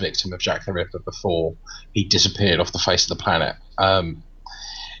last victim of Jack the Ripper before he disappeared off the face of the planet.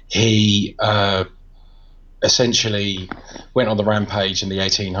 He essentially went on the rampage in the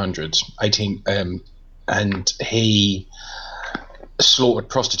 1800s, and he slaughtered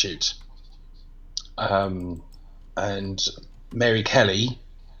prostitutes. And Mary Kelly,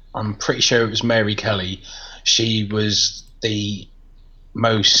 I'm pretty sure it was Mary Kelly, she was the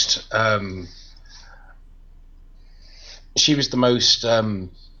most oh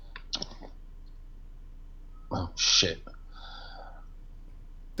shit,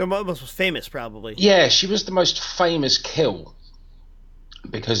 The most famous, probably. yeah, she was the most famous kill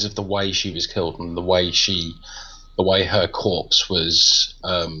because of the way she was killed and the way her corpse was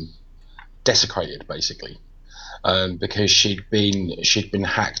desecrated, basically. Because she'd been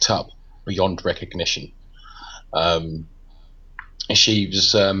hacked up beyond recognition, She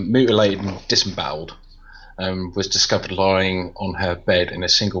was mutilated and disemboweled, was discovered lying on her bed in a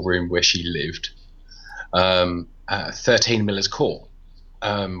single room where she lived, at 13 Miller's Court,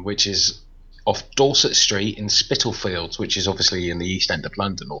 which is off Dorset Street in Spitalfields, which is obviously in the East End of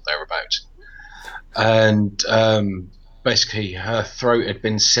London or thereabouts. And basically her throat had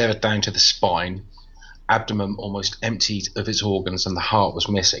been severed down to the spine, abdomen almost emptied of its organs, and the heart was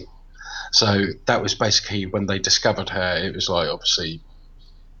missing. So that was basically when they discovered her. It was like, obviously,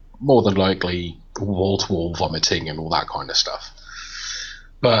 more than likely wall-to-wall vomiting and all that kind of stuff.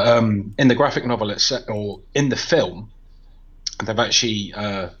 But in the graphic novel or in the film, they've actually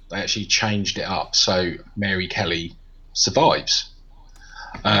changed it up so Mary Kelly survives,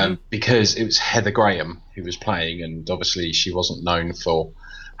 because it was Heather Graham who was playing, and obviously she wasn't known for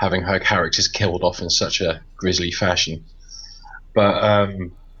having her characters killed off in such a grisly fashion. But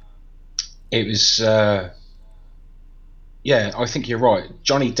it was, I think you're right.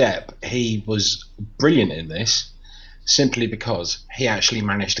 Johnny Depp, he was brilliant in this, simply because he actually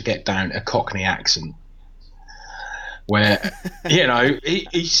managed to get down a Cockney accent, where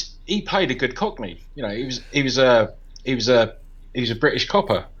he played a good Cockney. He was a British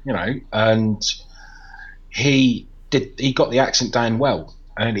copper, and he got the accent down well,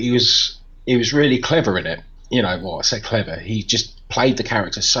 and he was really clever in it. Well, I say clever. He just played the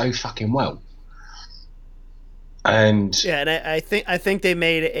character so fucking well. And I think they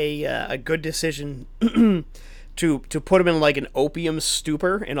made a good decision to put him in like an opium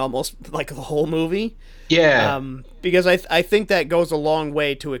stupor in almost like the whole movie. Yeah. Because I think that goes a long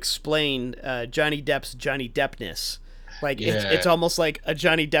way to explain Johnny Depp's Johnny Deppness. Like it's almost like a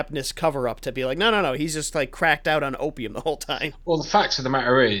Johnny Deppness cover up to be like, no, he's just like cracked out on opium the whole time. Well, the fact of the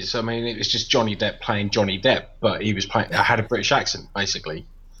matter is, I mean, it was just Johnny Depp playing Johnny Depp, but he was had a British accent basically.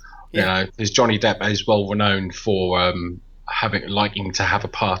 Because Johnny Depp is well renowned for liking to have a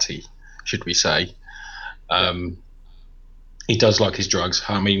party, should we say? He does like his drugs.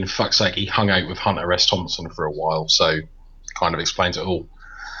 I mean, fuck's sake, he hung out with Hunter S. Thompson for a while, so kind of explains it all.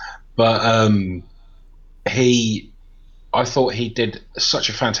 But I thought he did such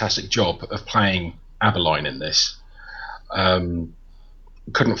a fantastic job of playing Aberline in this.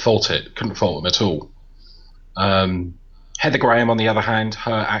 Couldn't fault him at all. Heather Graham, on the other hand,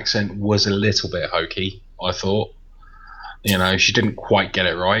 her accent was a little bit hokey, I thought. She didn't quite get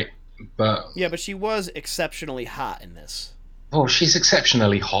it right. But she was exceptionally hot in this. Well, she's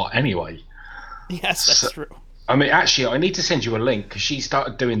exceptionally hot anyway. Yes, that's true. I mean, actually, I need to send you a link, because she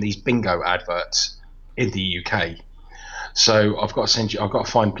started doing these bingo adverts in the UK. So I've got to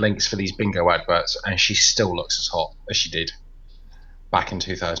find links for these bingo adverts, and she still looks as hot as she did back in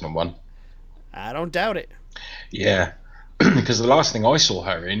 2001. I don't doubt it. Yeah, because the last thing I saw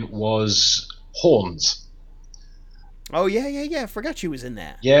her in was Horns. Oh, yeah. I forgot she was in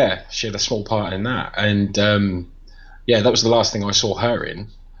that. Yeah, she had a small part in that. And, that was the last thing I saw her in.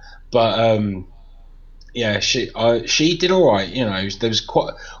 But, she did all right. There was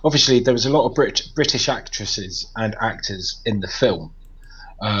there was a lot of British actresses and actors in the film.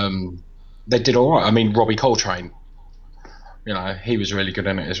 They did all right. I mean, Robbie Coltrane, he was really good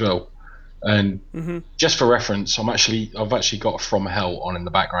in it as well. And just for reference, I've actually got From Hell on in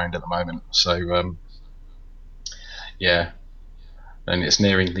the background at the moment. So, and it's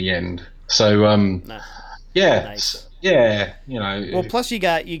nearing the end. So, nice. Yeah, Well, plus you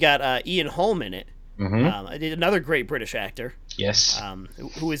got Ian Holm in it. Another great British actor. Yes.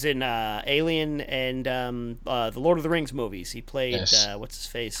 Who was in Alien and the Lord of the Rings movies. He played what's his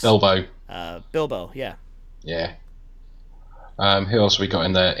face? Bilbo. Bilbo. Yeah. Yeah. Who else have we got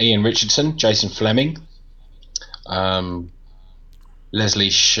in there? Ian Richardson, Jason Fleming, Leslie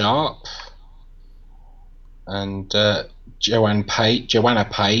Sharp, and Joanna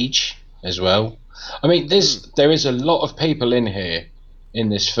Page as well. I mean, there is a lot of people in here in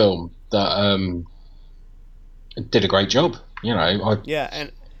this film that did a great job.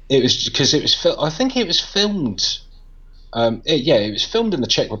 And it was because it was. I think it was filmed. It was filmed in the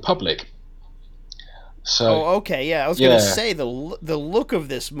Czech Republic. So. Oh, okay. Yeah, I was gonna say the look of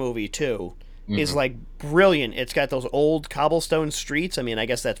this movie too is like brilliant. It's got those old cobblestone streets. I mean, I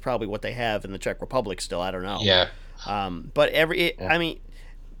guess that's probably what they have in the Czech Republic still. I don't know. Yeah. But I mean,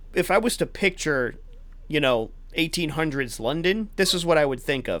 if I was to picture, 1800s London, this is what I would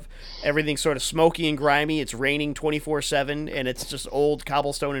think of. Everything's sort of smoky and grimy. It's raining 24/7, and it's just old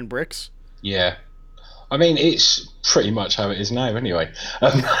cobblestone and bricks. Yeah. I mean, it's pretty much how it is now anyway.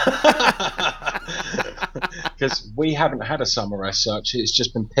 Because we haven't had a summer as such. It's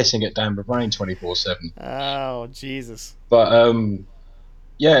just been pissing it down with rain 24/7. Oh, Jesus. But,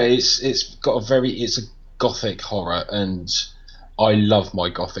 it's got a gothic horror, and I love my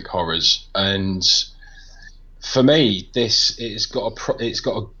gothic horrors. And for me, it's got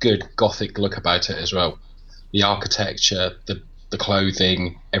a good gothic look about it as well. The architecture, the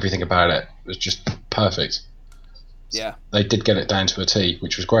clothing, everything about it was just perfect. Yeah. They did get it down to a T,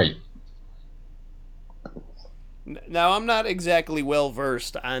 which was great. Now, I'm not exactly well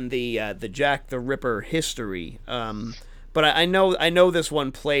versed on the Jack the Ripper history, but I know this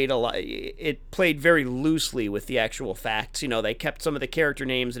one played a lot. It played very loosely with the actual facts. You know, they kept some of the character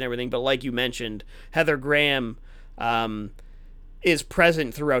names and everything, but like you mentioned, Heather Graham is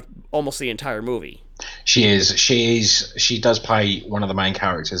present throughout almost the entire movie. She is. She does play one of the main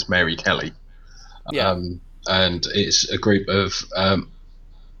characters, Mary Kelly. Yeah. And it's a group of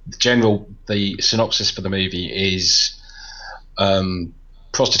the synopsis for the movie is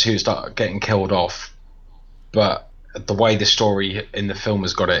prostitutes start getting killed off, but the way the story in the film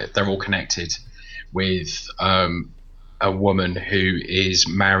has got it, they're all connected with a woman who is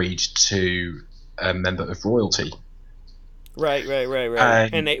married to a member of royalty. Right.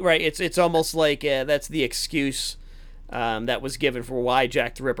 And it's almost like that's the excuse that was given for why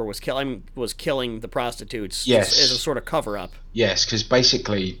Jack the Ripper was killing the prostitutes. Yes, as a sort of cover up. Yes, because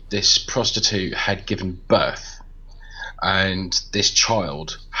basically this prostitute had given birth, and this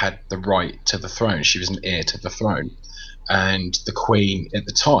child had the right to the throne. She was an heir to the throne, and the Queen at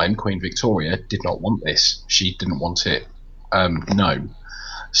the time, Queen Victoria, did not want this. She didn't want it known.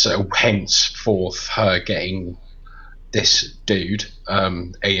 So henceforth, her getting this dude,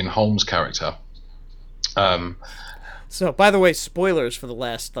 Ian Holmes' character. So, by the way, spoilers for the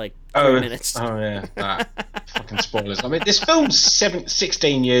last, 3 minutes. Oh, yeah. That fucking spoilers. I mean, this film's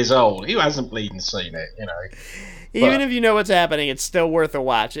 16 years old. Who hasn't bleeding seen it, you know? Even if you know what's happening, it's still worth a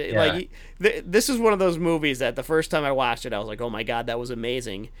watch. Yeah. This is one of those movies that the first time I watched it, I was like, oh my God, that was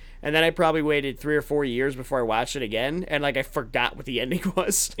amazing. And then I probably waited 3 or 4 years before I watched it again, and, I forgot what the ending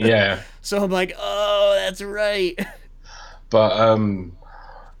was. Yeah. So I'm like, oh, that's right. But,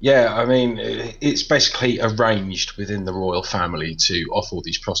 yeah, I mean, it's basically arranged within the royal family to off all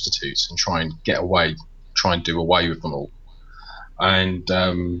these prostitutes and try and do away with them all. And,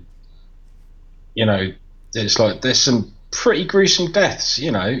 you know, it's like there's some pretty gruesome deaths,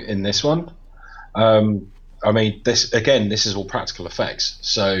 you know, in this one. I mean, this is all practical effects.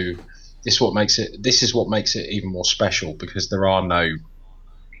 So this is what makes it even more special, because there's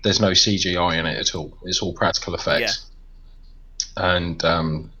no CGI in it at all. It's all practical effects. Yeah. And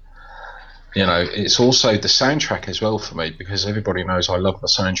you know, it's also the soundtrack as well for me, because everybody knows I love my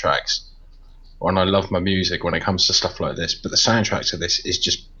soundtracks and I love my music when it comes to stuff like this. But the soundtrack to this is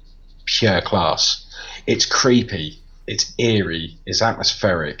just pure class. It's creepy, it's eerie, it's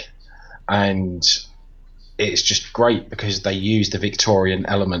atmospheric, and it's just great because they use the Victorian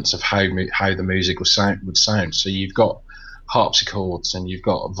elements of how the music would sound. So you've got harpsichords and you've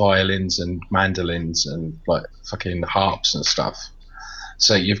got violins and mandolins and like fucking harps and stuff.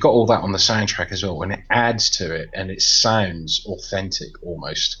 So you've got all that on the soundtrack as well, and it adds to it, and it sounds authentic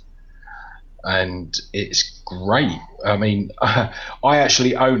almost, and it's great. I mean, I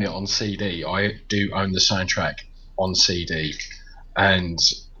actually own it on CD. I do own the soundtrack on CD, and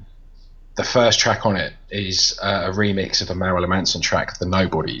the first track on it is a remix of a Marilyn Manson track, "The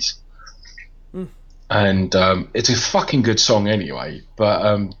Nobodies." And it's a fucking good song anyway,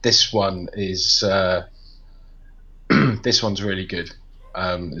 but this one is this one's really good.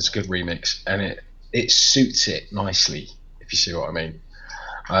 It's a good remix, and it suits it nicely, if you see what I mean.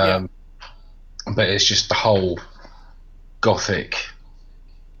 Yeah. But it's just the whole gothic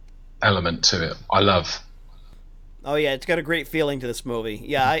element to it I love. Oh yeah, it's got a great feeling to this movie.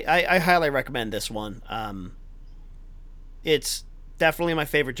 Yeah, I highly recommend this one. It's definitely my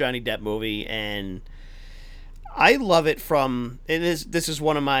favorite Johnny Depp movie, and I love it this is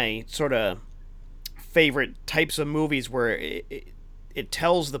one of my sort of favorite types of movies where it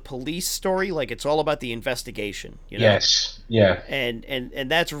tells the police story, like it's all about the investigation, you know? Yes, yeah. And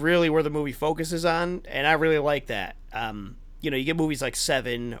that's really where the movie focuses on, and I really like that. You know, you get movies like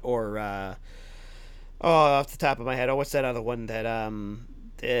Seven or off the top of my head, what's that other one that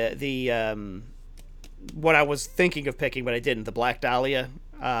what I was thinking of picking but I didn't, the Black Dahlia.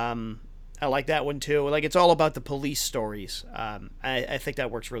 I like that one too. Like, it's all about the police stories. I think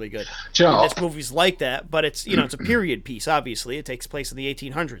that works really good. You know, this movie's like that, but it's, you know, it's a period piece. Obviously, it takes place in the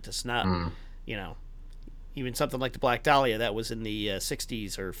 1800s. It's not, you know, even something like the Black Dahlia that was in the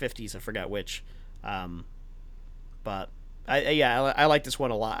 60s or 50s. I forgot which. But I like this one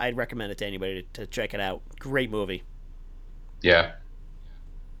a lot. I'd recommend it to anybody to check it out. Great movie. Yeah.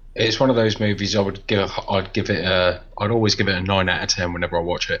 It's one of those movies I'd always give it a 9 out of 10 whenever I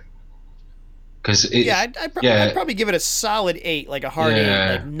watch it. Because Yeah, I'd probably give it a solid 8, like a hard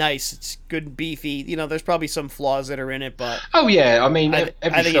 8, like nice, it's good and beefy. You know, there's probably some flaws that are in it, but Oh yeah, I mean, I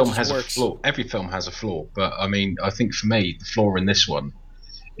every think it film just has a works. flaw. Every film has a flaw, but I mean, I think for me, the flaw in this one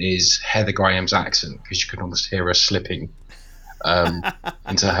is Heather Graham's accent, because you can almost hear her slipping um,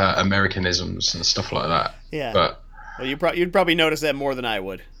 into her Americanisms and stuff like that. Yeah. But Well, you'd probably notice that more than I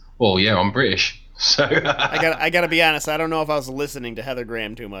would. well, yeah, I'm British, so I gotta be honest. I don't know if I was listening to Heather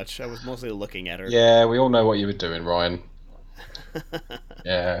Graham too much. I was mostly looking at her. yeah, we all know what you were doing, Ryan.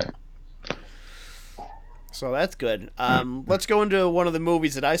 Yeah. So that's good. Let's go into one of the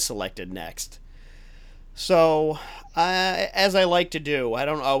movies that I selected next. So, as I like to do, I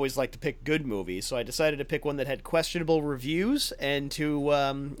don't always like to pick good movies. So I decided to pick one that had questionable reviews and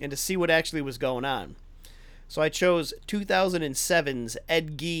to see what actually was going on. So I chose 2007's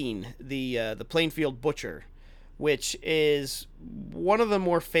Ed Gein, the Plainfield Butcher, which is one of the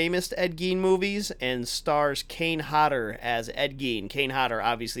more famous Ed Gein movies and stars Kane Hodder as Ed Gein. Kane Hodder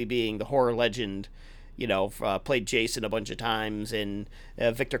obviously being the horror legend, played Jason a bunch of times, and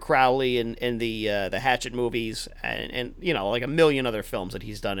Victor Crowley in the Hatchet movies, and like a million other films that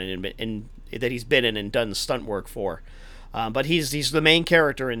he's done and that he's been in and done stunt work for. But he's the main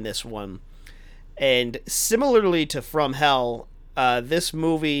character in this one. And similarly to From Hell, this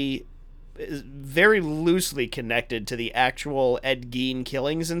movie is very loosely connected to the actual Ed Gein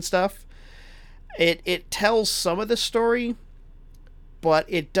killings and stuff. It tells some of the story, but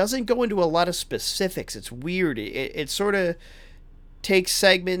it doesn't go into a lot of specifics. It's weird. It sort of takes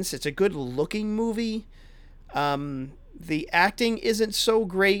segments. It's a good-looking movie. The acting isn't so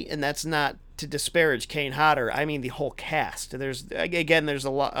great, and that's not to disparage Kane Hodder. I mean the whole cast. There's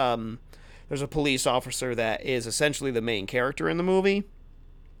a lot. There's a police officer that is essentially the main character in the movie,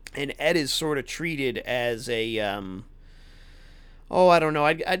 and Ed is sort of treated as a, I don't know,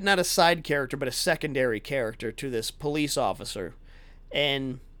 I'd not a side character, but a secondary character to this police officer,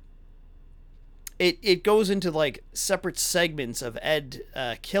 and it goes into like separate segments of Ed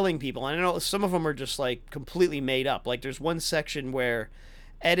killing people, and I know some of them are just like completely made up. Like there's one section where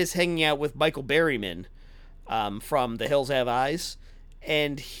Ed is hanging out with Michael Berryman from The Hills Have Eyes.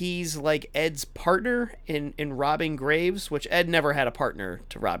 And he's like Ed's partner in robbing graves, which Ed never had a partner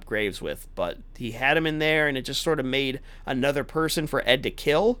to rob graves with, but he had him in there, and it just sort of made another person for Ed to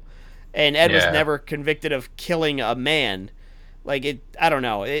kill. And Ed was never convicted of killing a man. Like I don't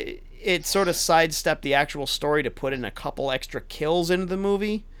know. It sort of sidestepped the actual story to put in a couple extra kills into the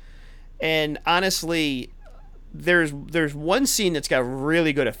movie. And honestly, there's one scene that's got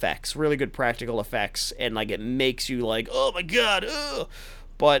really good effects, really good practical effects, and like it makes you like, oh my god, ugh.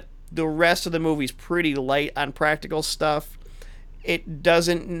 But the rest of the movie's pretty light on practical stuff. It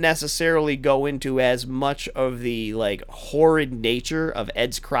doesn't necessarily go into as much of the like horrid nature of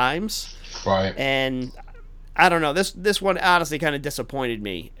Ed's crimes. Right. And I don't know, this one honestly kind of disappointed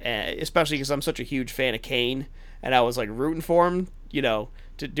me, especially because I'm such a huge fan of Kane, and I was like rooting for him,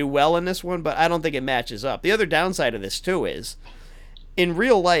 to do well in this one, but I don't think it matches up. The other downside of this too is, in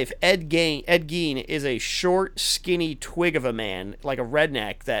real life, Ed Gein is a short, skinny twig of a man, like a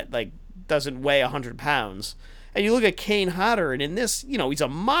redneck that like doesn't weigh 100 pounds. And you look at Kane Hodder, and in this, he's a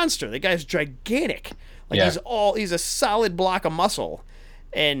monster. The guy's gigantic. Like he's a solid block of muscle.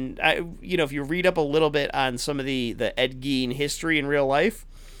 And if you read up a little bit on some of the Ed Gein history in real life,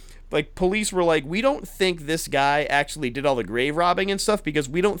 like police were like, we don't think this guy actually did all the grave robbing and stuff because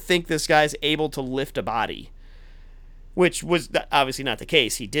we don't think this guy's able to lift a body, which was obviously not the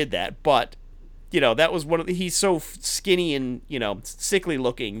case. He did that, but that was he's so skinny and sickly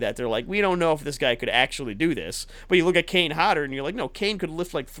looking that they're like, we don't know if this guy could actually do this. But you look at Kane Hodder and you're like, no, Kane could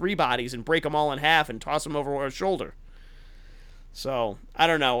lift like 3 bodies and break them all in half and toss them over his shoulder. So I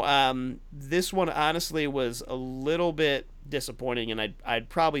don't know. This one honestly was a little bit disappointing, and I'd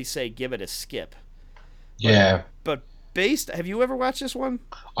probably say give it a skip. But have you ever watched this one?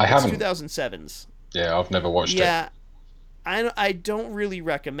 I haven't. 2007's. Yeah, I've never watched it. Yeah, I don't really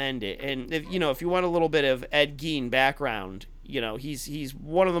recommend it. And if you want a little bit of Ed Gein background, he's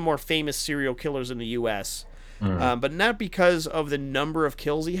one of the more famous serial killers in the U.S. But not because of the number of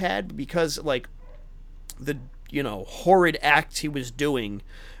kills he had, but because like the horrid acts he was doing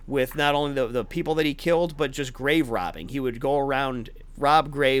with not only the people that he killed, but just grave robbing. He would go around,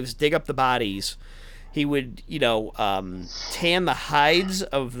 rob graves, dig up the bodies. He would, tan the hides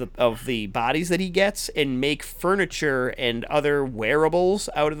of the bodies that he gets and make furniture and other wearables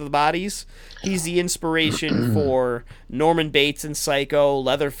out of the bodies. He's the inspiration for Norman Bates in Psycho,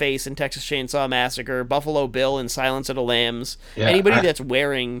 Leatherface in Texas Chainsaw Massacre, Buffalo Bill in Silence of the Lambs. Anybody that's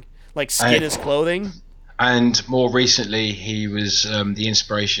wearing like skin as clothing. And more recently, he was the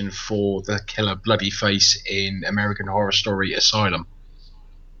inspiration for the killer Bloody Face in American Horror Story Asylum.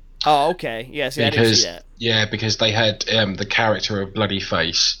 Oh, okay. Yeah, see, I didn't see that. Yeah, because they had the character of Bloody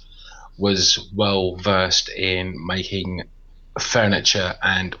Face was well versed in making furniture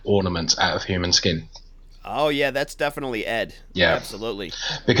and ornaments out of human skin. Oh, yeah, that's definitely Ed. Yeah. Absolutely.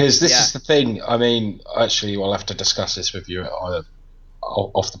 Because this is the thing. I mean, actually, we'll have to discuss this with you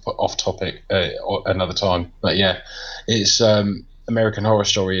off topic another time. But yeah, it's American Horror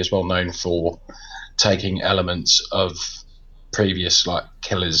Story is well known for taking elements of previous like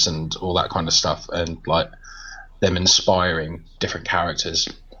killers and all that kind of stuff, and like them inspiring different characters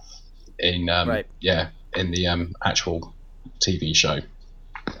in in the actual TV show.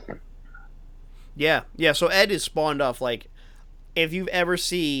 Yeah. So Ed is spawned off, like, if you've ever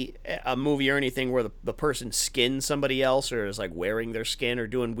see a movie or anything where the person skins somebody else or is like wearing their skin or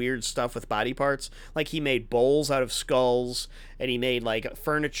doing weird stuff with body parts, like he made bowls out of skulls and he made like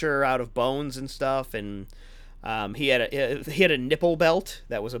furniture out of bones and stuff, and he had a nipple belt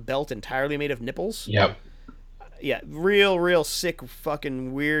that was a belt entirely made of nipples. Yep. Yeah, real sick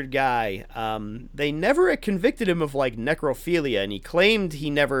fucking weird guy. They never convicted him of like necrophilia, and he claimed he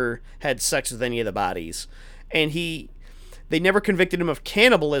never had sex with any of the bodies, and they never convicted him of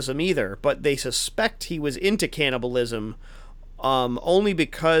cannibalism either, but they suspect he was into cannibalism only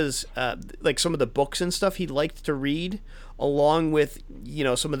because like some of the books and stuff he liked to read, along with, you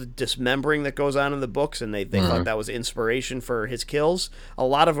know, some of the dismembering that goes on in the books, and they thought that was inspiration for his kills. A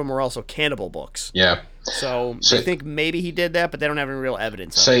lot of them were also cannibal books. Yeah. So they think maybe he did that, but they don't have any real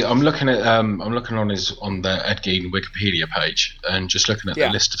evidence. So I'm looking at on the Ed Gein Wikipedia page, and just looking at the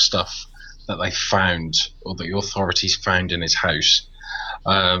list of stuff that they found, or the authorities found in his house,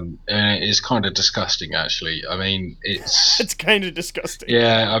 and it is kind of disgusting, actually. I mean, it's kind of disgusting.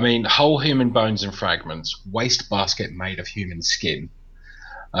 Yeah, I mean, whole human bones and fragments, waste basket made of human skin.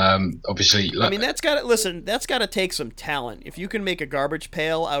 Obviously, I mean, that's got to take some talent. If you can make a garbage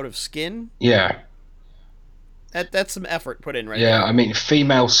pail out of skin, yeah, that's some effort put in, right? Yeah, there. I mean,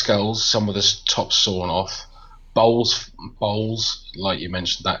 female skulls, some of the tops sawn off. Bowls, like you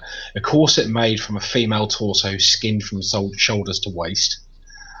mentioned, that a corset made from a female torso, skinned from shoulders to waist.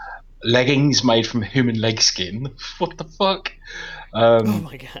 Leggings made from human leg skin. What the fuck? Oh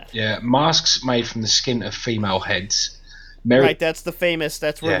my god. Yeah, masks made from the skin of female heads. Right, that's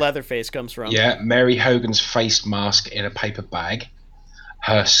where Leatherface comes from. Yeah, Mary Hogan's face mask in a paper bag.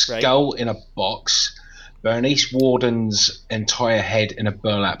 Her skull in a box. Bernice Warden's entire head in a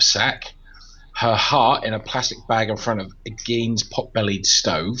burlap sack. Her heart in a plastic bag in front of Gein's pot-bellied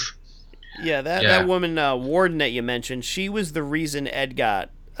stove. Yeah, that woman, Warden that you mentioned, she was the reason Ed got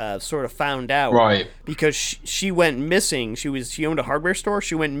sort of found out. Right. Because she went missing. She owned a hardware store.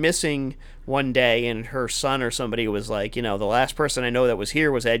 She went missing one day, and her son or somebody was like, you know, the last person I know that was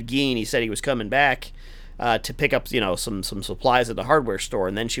here was Ed Gein. He said he was coming back to pick up, you know, some supplies at the hardware store,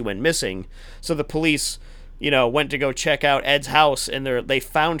 and then she went missing. So the police, you know, went to go check out Ed's house, and they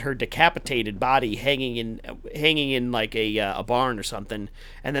found her decapitated body hanging in like a barn or something,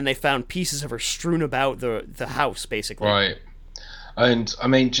 and then they found pieces of her strewn about the house, basically. Right. And I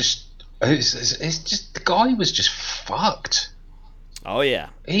mean, it's just the guy was just fucked. Oh yeah,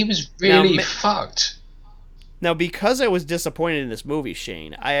 he was really fucked. Now, because I was disappointed in this movie,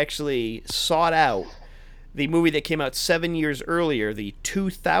 Shane, I actually sought out the movie that came out 7 years earlier, the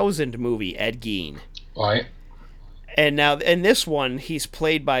 2000 movie Ed Gein. Right. And now, in this one, he's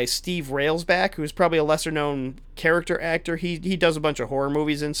played by Steve Railsback, who's probably a lesser-known character actor. He does a bunch of horror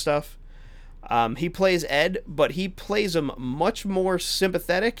movies and stuff. He plays Ed, but he plays him much more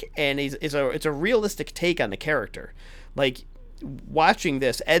sympathetic, and it's a realistic take on the character. Like, watching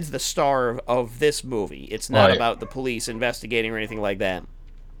this, Ed's the star of this movie. It's not about the police investigating or anything like that.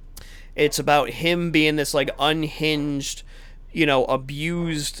 It's about him being this, like, unhinged, you know,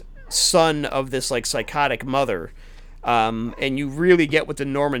 abused son of this, like, psychotic mother. And you really get what the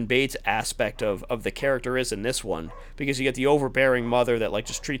Norman Bates aspect of the character is in this one, because you get the overbearing mother that, like,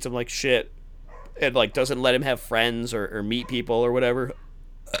 just treats him like shit and, like, doesn't let him have friends or meet people or whatever.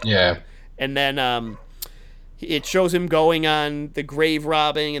 Yeah. And then it shows him going on the grave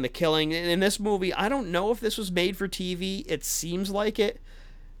robbing and the killing. In this movie, I don't know if this was made for TV. It seems like it,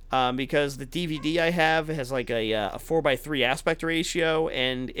 because the DVD I have has like a 4:3 aspect ratio,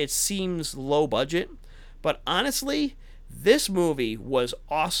 and it seems low budget. But honestly, this movie was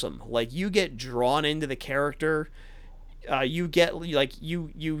awesome. Like, you get drawn into the character. You get, like,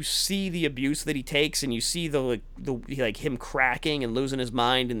 you see the abuse that he takes, and you see the him cracking and losing his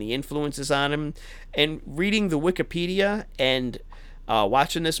mind and the influences on him. And reading the Wikipedia and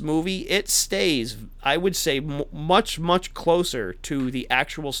watching this movie, it stays, I would say, much, much closer to the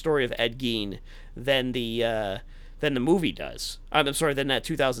actual story of Ed Gein than the movie does. I'm sorry, than that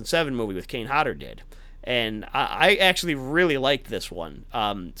 2007 movie with Kane Hodder did. And I actually really liked this one.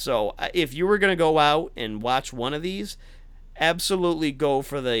 So if you were going to go out and watch one of these, absolutely go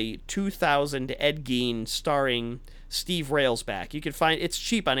for the 2000 Ed Gein starring Steve Railsback. You can find it's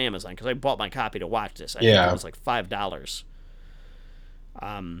cheap on Amazon because I bought my copy to watch this. I think it was like $5.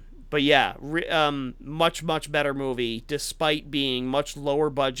 But yeah, much, much better movie despite being much lower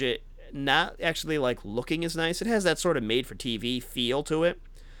budget. Not actually like looking as nice. It has that sort of made for TV feel to it,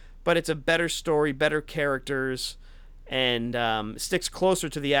 but it's a better story, better characters, and sticks closer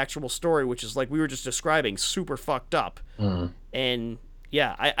to the actual story, which is like we were just describing, super fucked up. And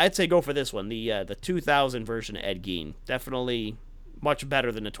yeah, I'd say go for this one, the 2000 version of Ed Gein. Definitely much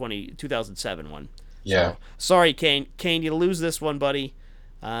better than the 2007 one. Yeah. So, sorry, Kane. Kane, you lose this one, buddy.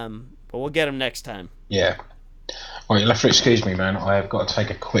 But we'll get him next time. Yeah. All right, you'll have to excuse me, man. I have got to take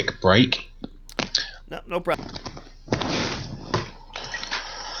a quick break. No problem.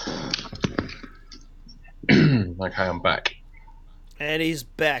 Okay, I'm back. And he's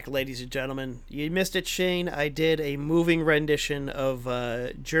back, ladies and gentlemen. You missed it, Shane. I did a moving rendition of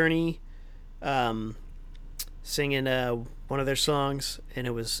Journey singing one of their songs, and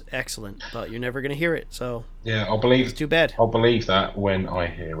it was excellent, but you're never going to hear it, so yeah, I'll believe it's too bad. I'll believe that when I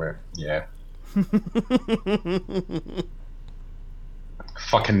hear it. Yeah.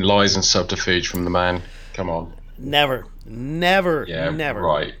 Fucking lies and subterfuge from the man. Come on. Never. Yeah, never.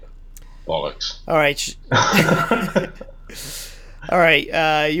 Right. Bollocks. All right. All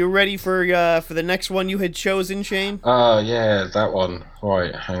right. You ready for the next one you had chosen, Shane? Yeah, that one.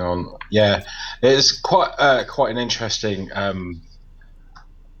 Right, hang on. Yeah, it's quite an interesting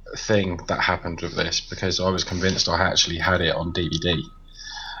thing that happened with this, because I was convinced I actually had it on DVD,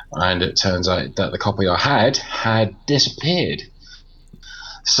 and it turns out that the copy I had disappeared.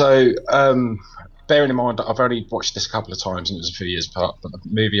 So, bearing in mind that I've only watched this a couple of times and it was a few years apart, but the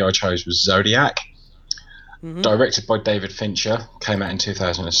movie I chose was Zodiac. Directed by David Fincher, came out in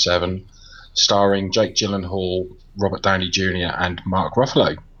 2007, starring Jake Gyllenhaal, Robert Downey Jr. and Mark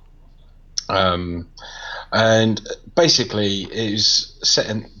Ruffalo. And basically it was set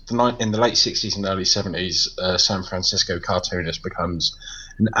in the late 60s and early 70s. San Francisco cartoonist becomes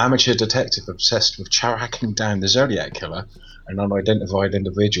an amateur detective obsessed with tracking down the Zodiac Killer, an unidentified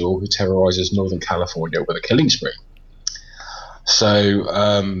individual who terrorizes Northern California with a killing spree.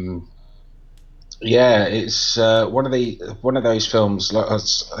 So, yeah, it's one of those films. Like,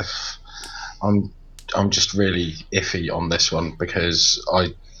 I'm just really iffy on this one, because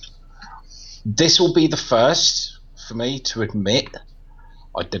this will be the first for me to admit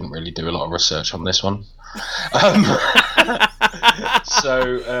I didn't really do a lot of research on this one.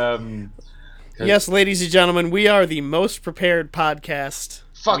 Yes, ladies and gentlemen, we are the most prepared podcast.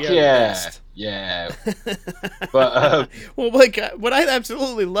 Fuck yeah. Yeah. But well, like, what I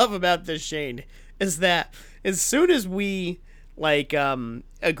absolutely love about this, Shane, is that as soon as we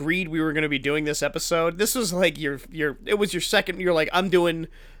agreed we were going to be doing this episode, this was like it was your second. You're like, I'm doing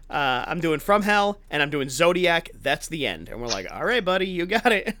From Hell and I'm doing Zodiac. That's the end. And we're like, all right, buddy, you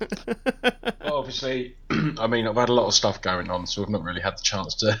got it. Well, obviously, I mean, I've had a lot of stuff going on, so I've not really had the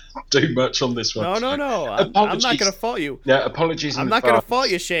chance to do much on this one. No. I'm not going to fault you. Yeah, apologies. I'm not going to fault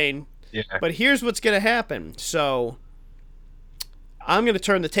you, Shane. Yeah. But here's what's going to happen. So I'm going to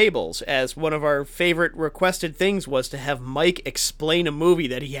turn the tables, as one of our favorite requested things was to have Mike explain a movie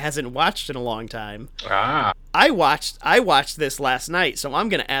that he hasn't watched in a long time. Ah. I watched this last night, so I'm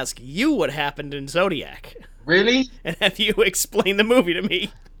going to ask you what happened in Zodiac. Really? And have you explain the movie to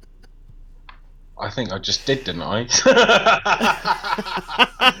me. I think I just did, didn't I?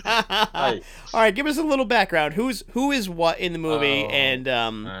 Hey. All right, give us a little background. Who is what in the movie, and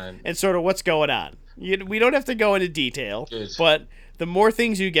sort of what's going on. We don't have to go into detail, but the more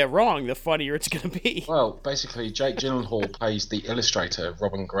things you get wrong, the funnier it's going to be. Well, basically, Jake Gyllenhaal plays the illustrator,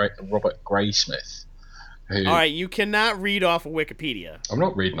 Robert Graysmith. Who... All right, you cannot read off of Wikipedia. I'm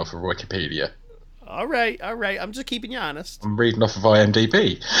not reading off of Wikipedia. All right. I'm just keeping you honest. I'm reading off of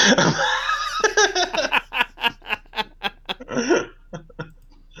IMDb.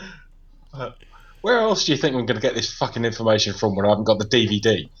 Where else do you think I'm going to get this fucking information from when I haven't got the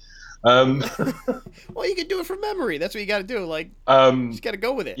DVD? Well, you can do it from memory. That's what you got to do. Like, you just got to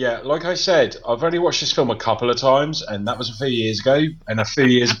go with it. Yeah, like I said, I've only watched this film a couple of times, and that was a few years ago, and a few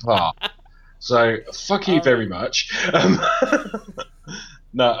years apart. So, fuck you very much.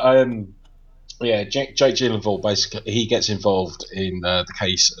 Yeah, Jake Gyllenhaal, basically, he gets involved in the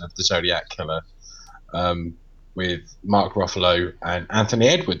case of the Zodiac Killer. with Mark Ruffalo and Anthony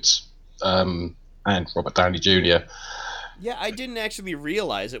Edwards, and Robert Downey Jr. Yeah, I didn't actually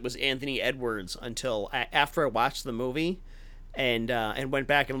realize it was Anthony Edwards until after I watched the movie, and went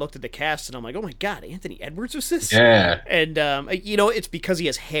back and looked at the cast, and I'm like, oh my god, Anthony Edwards was this? Yeah. And it's because he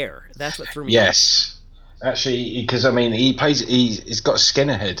has hair. That's what threw me. Yes. Actually, because I mean, he's got a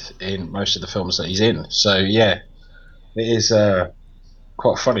skinhead in most of the films that he's in. So yeah, it is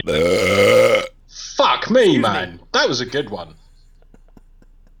quite funny. Fuck me, man. That was a good one.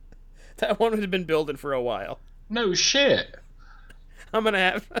 That one had been building for a while. No shit. I'm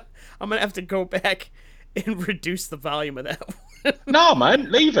gonna have to go back and reduce the volume of that one. No,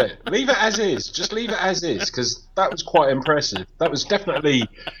 man, leave it as is. Just leave it as is, because that was quite impressive. That was definitely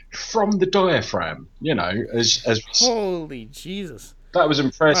from the diaphragm, as Holy Jesus. That was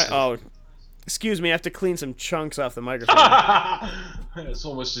impressive. Oh, excuse me, I have to clean some chunks off the microphone. It's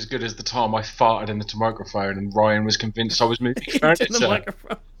almost as good as the time I farted into the microphone and Ryan was convinced I was moving furniture. The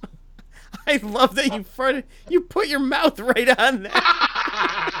microphone. I love that you farted. You put your mouth right on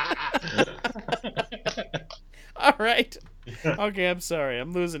that. All right. Okay, I'm sorry.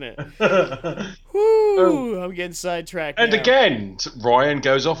 I'm losing it. Woo! I'm getting sidetracked. And now. Again, Ryan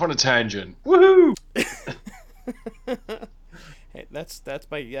goes off on a tangent. Woohoo! Hey, that's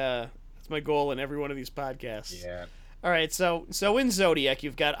my goal in every one of these podcasts. Yeah. All right, so in Zodiac,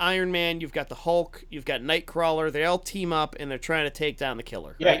 you've got Iron Man, you've got the Hulk, you've got Nightcrawler. They all team up and they're trying to take down the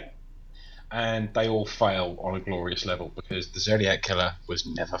Killer. Yeah. Right? And they all fail on a glorious level because the Zodiac Killer was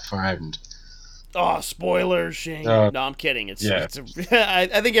never found. Oh, spoilers, Shane. No, I'm kidding. It's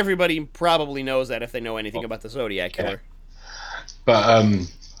I think everybody probably knows that if they know anything about the Zodiac Killer. Yeah. But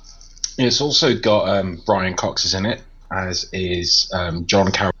it's also got Brian Cox is in it, as is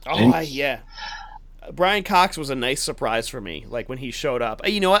John Carroll. Oh, yeah. Brian Cox was a nice surprise for me, like when he showed up.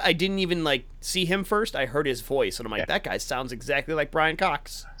 You know what? I didn't even see him first. I heard his voice, and I'm like, that guy sounds exactly like Brian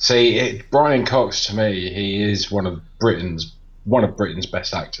Cox. See, Brian Cox to me, he is one of Britain's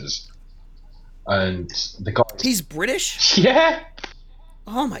best actors, and the guy. He's British? Yeah.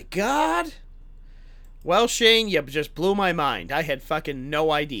 Oh my god. Well, Shane, you just blew my mind. I had fucking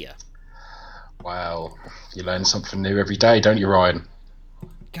no idea. Wow, you learn something new every day, don't you, Ryan?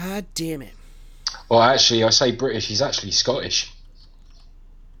 God damn it. Well, actually, I say British. He's actually Scottish.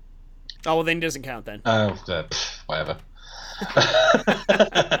 Oh, well, then it doesn't count then. Oh, whatever.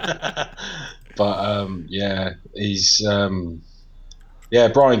 But yeah, he's Brian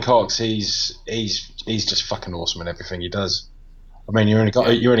Cox. He's just fucking awesome in everything he does. I mean, you only got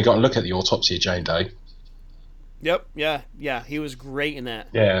to look at the autopsy of Jane Doe. Yep. Yeah. He was great in that.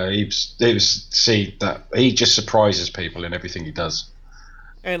 Yeah, he just surprises people in everything he does.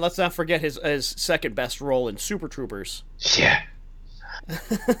 And let's not forget his second best role in Super Troopers. Yeah.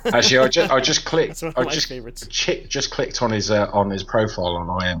 Actually, I just clicked. That's one of my favorites. Just clicked on his profile on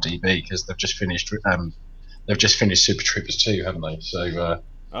IMDb because they've just finished Super Troopers 2, haven't they? So.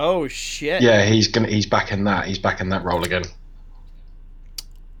 Oh shit. Yeah, he's back in that. He's back in that role again.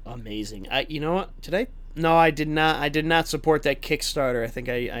 Amazing. You know what? Today? No, I did not. I did not support that Kickstarter. I think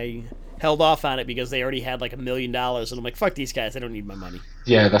I held off on it because they already had like $1 million, and I'm like, fuck these guys. I don't need my money.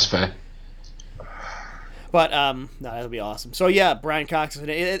 Yeah, that's fair. But no, that'll be awesome. So yeah, Brian Cox.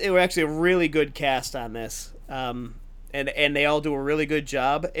 It was actually a really good cast on this, and they all do a really good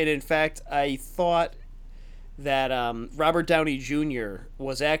job. And in fact, I thought that Robert Downey Jr.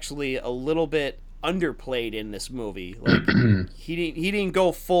 was actually a little bit underplayed in this movie. Like he didn't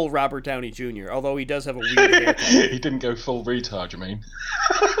go full Robert Downey Jr. Although he does have a weird haircut. He didn't go full retard, you mean?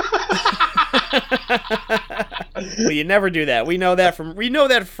 Well, you never do that. We know that from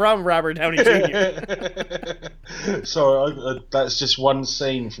Robert Downey Jr. So that's just one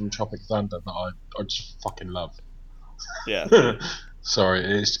scene from Tropic Thunder that I just fucking love. Yeah. Sorry,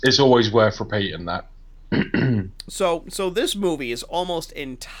 it's always worth repeating that. So this movie is almost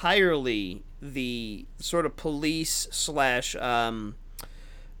entirely the sort of police /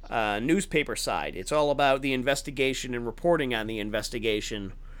 newspaper side. It's all about the investigation and reporting on the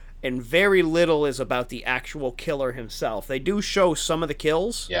investigation, and very little is about the actual killer himself. They do show some of the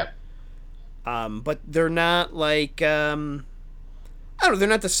kills. Yeah. But they're not like I don't know, they're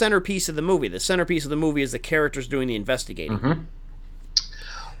not the centerpiece of the movie. The centerpiece of the movie is the characters doing the investigating. Mm-hmm.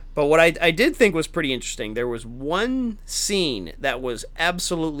 But what I did think was pretty interesting, there was one scene that was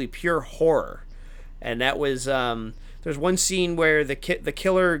absolutely pure horror. And that was, there's one scene where the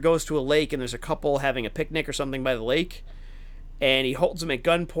killer goes to a lake and there's a couple having a picnic or something by the lake. And he holds them at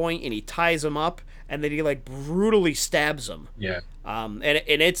gunpoint and he ties them up and then he like brutally stabs them. Yeah. And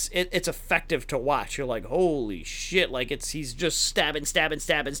it's effective to watch. You're like, holy shit, like he's just stabbing.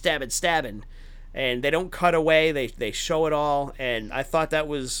 and they don't cut away. They show it all, and I thought that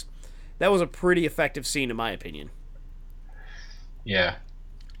was a pretty effective scene in my opinion. Yeah.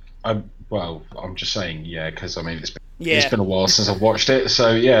 I'm just saying, because I mean, it's been a while since I've watched it,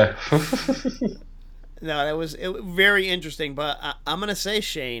 so yeah. No, that was very interesting, but I'm going to say,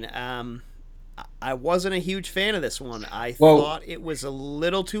 Shane, I wasn't a huge fan of this one. I thought it was a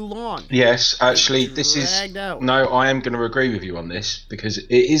little too long. Yes, actually, this is... out. No, I am going to agree with you on this, because it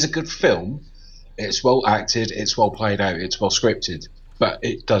is a good film. It's well acted, it's well played out, it's well scripted, but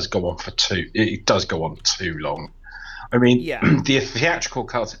it does go on too long. I mean, the theatrical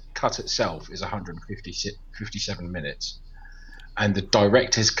cut itself is 157 minutes, and the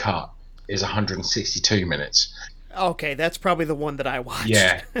director's cut is 162 minutes. Okay, that's probably the one that I watched.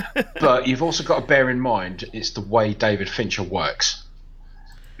 Yeah, but you've also got to bear in mind it's the way David Fincher works,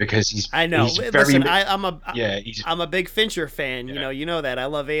 because he's... I know. He's Listen, I'm a big Fincher fan. Yeah. You know that. I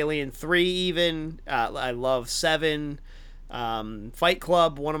love Alien 3 even. I love 7. Fight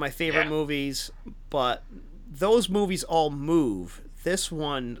Club, one of my favorite movies. But those movies all move. This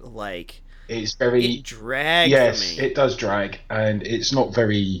one, it drags for me. Yes, it does drag, and it's not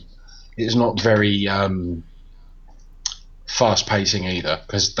very fast pacing either,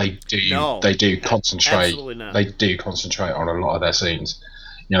 because they do concentrate. They do concentrate on a lot of their scenes.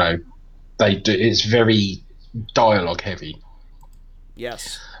 They do. It's very dialogue heavy.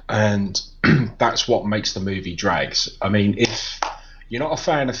 Yes, and that's what makes the movie drags. I mean, if you're not a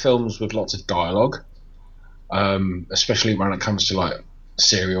fan of films with lots of dialogue, especially when it comes to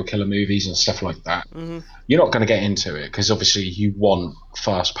serial killer movies and stuff like that, you're not going to get into it, because obviously you want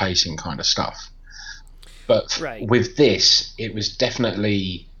fast pacing kind of stuff. But with this, it was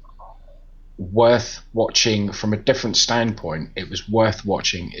definitely worth watching from a different standpoint. It was worth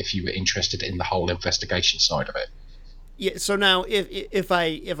watching if you were interested in the whole investigation side of it. Yeah. So now, if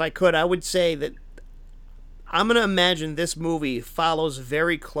I could, I would say that I'm going to imagine this movie follows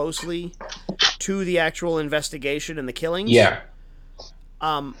very closely to the actual investigation and the killings. Yeah.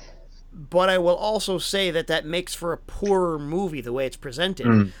 But I will also say that makes for a poorer movie the way it's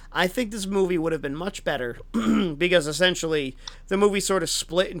presented. I think this movie would have been much better because essentially the movie sort of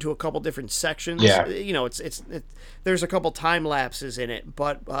split into a couple different sections. Yeah. There's a couple time lapses in it,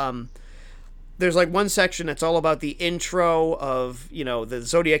 but there's one section that's all about the intro of the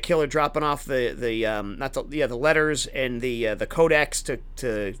Zodiac killer dropping off the letters and the codex to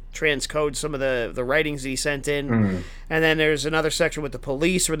transcode some of the writings he sent in, and then there's another section with the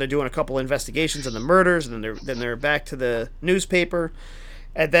police where they're doing a couple investigations on the murders, and then they're back to the newspaper,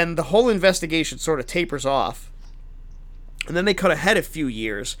 and then the whole investigation sort of tapers off, and then they cut ahead a few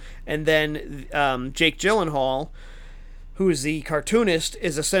years, and then Jake Gyllenhaal, who is the cartoonist,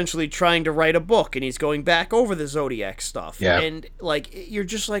 is essentially trying to write a book, and he's going back over the Zodiac stuff. Yeah. And you're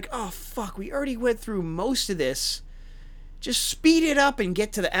just oh fuck, we already went through most of this. Just speed it up and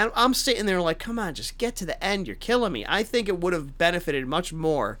get to the end. I'm sitting there come on, just get to the end. You're killing me. I think it would have benefited much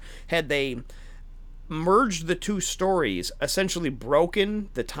more had they merged the two stories, essentially broken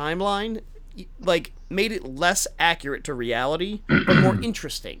the timeline, made it less accurate to reality, but more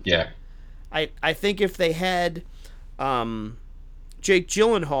interesting. Yeah. I think if they had Jake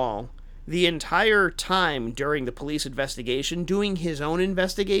Gyllenhaal the entire time during the police investigation doing his own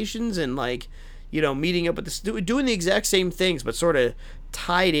investigations and meeting up with doing the exact same things but sort of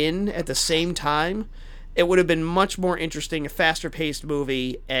tied in at the same time, it would have been much more interesting, a faster paced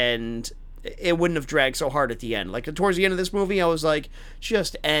movie, and it wouldn't have dragged so hard at the end. Towards the end of this movie, I was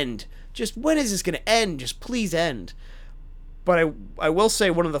just end. Just when is this going to end? Just please end. But I will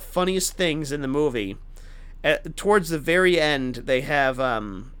say one of the funniest things in the movie, towards the very end, they have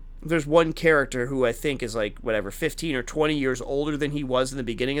there's one character who I think is 15 or 20 years older than he was in the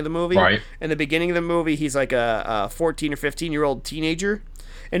beginning of the movie. Right. In the beginning of the movie, he's a 14 or 15-year-old teenager,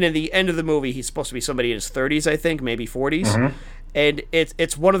 and in the end of the movie, he's supposed to be somebody in his 30s, I think, maybe 40s. Mm-hmm. And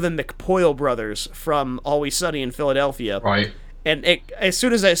it's one of the McPoyle brothers from Always Sunny in Philadelphia. Right. And as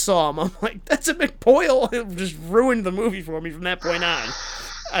soon as I saw him, I'm like, that's a McPoyle. It just ruined the movie for me from that point on.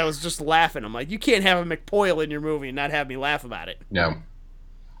 I was just laughing. I'm like, you can't have a McPoyle in your movie and not have me laugh about it. No.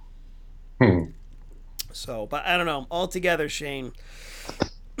 So, but I don't know. Altogether, Shane,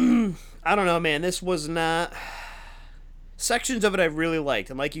 I don't know, man. This was not... Sections of it I really liked.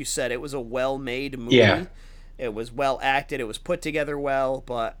 And like you said, it was a well-made movie. Yeah. It was well acted. It was put together well.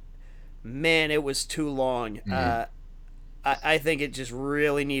 But, man, it was too long. Mm-hmm. I think it just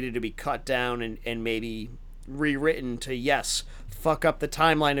really needed to be cut down and maybe rewritten to, yes, fuck up the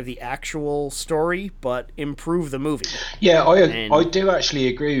timeline of the actual story, but improve the movie. Yeah, I do actually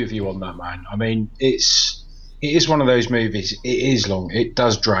agree with you on that, man. I mean, it's it is one of those movies. It is long. It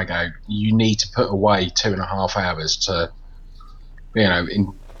does drag out. You need to put away 2.5 hours to,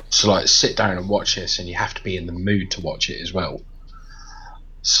 to like sit down and watch this, and you have to be in the mood to watch it as well.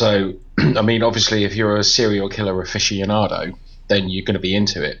 So, I mean, obviously, if you're a serial killer aficionado, then you're going to be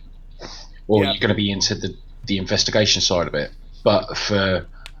into it, or you're going to be into the investigation side of it. But for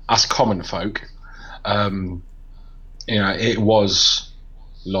us common folk, it was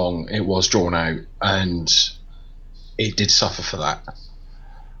long, it was drawn out, and it did suffer for that.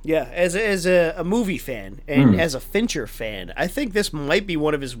 Yeah, as a movie fan and as a Fincher fan, I think this might be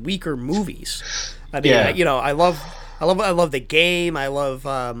one of his weaker movies. I mean, I love The Game. I love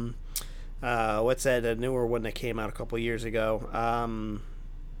what's that, a newer one that came out a couple years ago.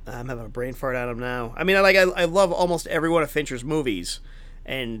 I'm having a brain fart on him now. I mean, I love almost every one of Fincher's movies,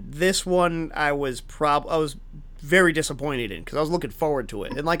 and this one I was very disappointed in because I was looking forward to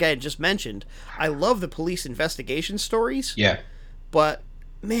it. And like I had just mentioned, I love the police investigation stories. Yeah. But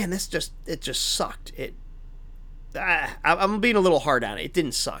man, it just sucked. I'm being a little hard on it. It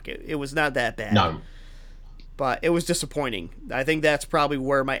didn't suck. It was not that bad. No. But it was disappointing. I think that's probably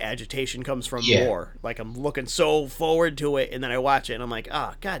where my agitation comes from more. Like, I'm looking so forward to it, and then I watch it, and I'm like,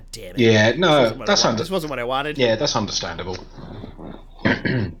 oh, god damn it. Yeah, no, this wasn't what I wanted. Yeah, that's understandable.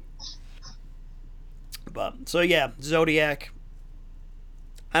 But, so yeah, Zodiac.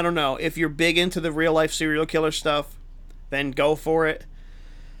 I don't know. If you're big into the real-life serial killer stuff, then go for it.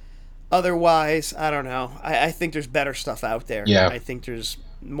 Otherwise, I don't know. I think there's better stuff out there. Yeah. I think there's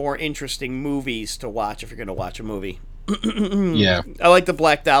more interesting movies to watch if you're going to watch a movie. Yeah. I like the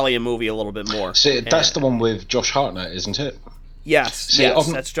Black Dahlia movie a little bit more. See, that's the one with Josh Hartnett, isn't it? Yes,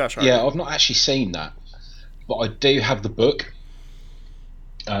 that's Josh Hartnett. Yeah, I've not actually seen that, but I do have the book.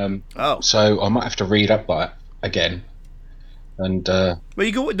 So I might have to read up that again. And well,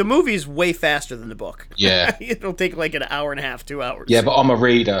 the movie's way faster than the book. Yeah. It'll take like an hour and a half, 2 hours. Yeah, but I'm a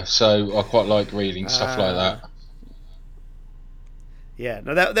reader, so I quite like reading stuff like that. Yeah,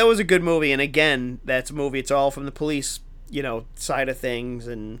 no, that was a good movie, and again, that's a movie. It's all from the police, side of things,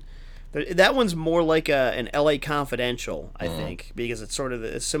 and that one's more like an L.A. Confidential, I think, because it's sort of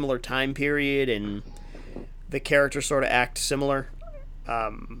a similar time period, and the characters sort of act similar.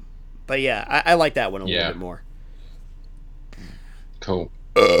 But yeah, I like that one a little bit more. Cool.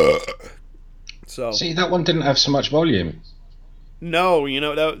 So see, that one didn't have so much volume. No,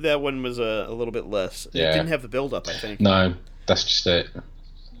 that one was a little bit less. Yeah. It didn't have the build-up, I think. No. That's just it.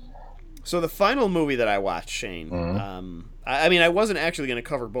 So the final movie that I watched, Shane, I mean, I wasn't actually going to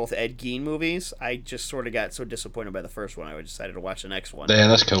cover both Ed Gein movies. I just sort of got so disappointed by the first one, I decided to watch the next one. Yeah,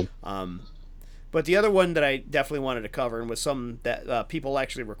 that's cool. But the other one that I definitely wanted to cover, and was some that people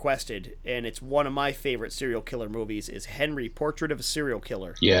actually requested, and it's one of my favorite serial killer movies, is Henry, Portrait of a Serial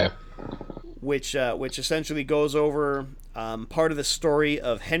Killer. Yeah. Which essentially goes over part of the story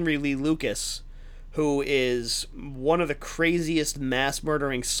of Henry Lee Lucas, who is one of the craziest mass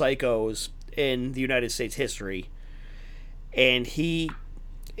murdering psychos in the United States history. And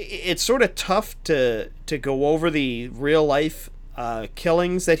it's sort of tough to go over the real life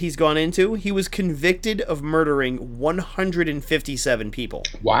killings that he's gone into. He was convicted of murdering 157 people.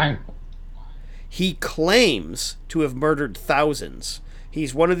 Wow. He claims to have murdered thousands.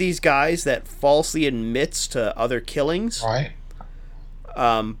 He's one of these guys that falsely admits to other killings. Right.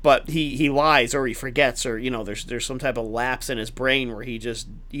 But he lies, or he forgets, or there's some type of lapse in his brain where he just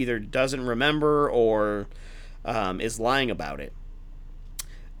either doesn't remember or is lying about it.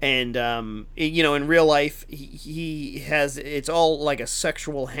 And in real life, he has, it's all like a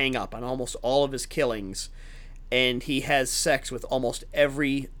sexual hang up on almost all of his killings, and he has sex with almost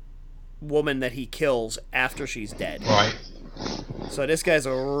every woman that he kills after she's dead. Right. So this guy's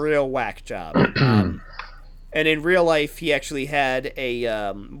a real whack job. And in real life, he actually had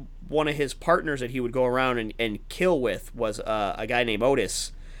one of his partners that he would go around and kill with was a guy named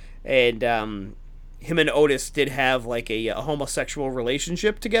Otis. And him and Otis did have like a homosexual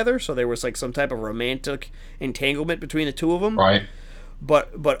relationship together, so there was like some type of romantic entanglement between the two of them. Right.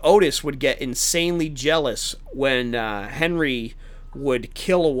 But Otis would get insanely jealous when Henry would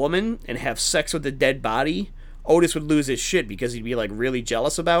kill a woman and have sex with the dead body. Otis would lose his shit because he'd be like really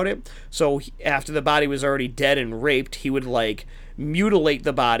jealous about it. So after the body was already dead and raped, he would like mutilate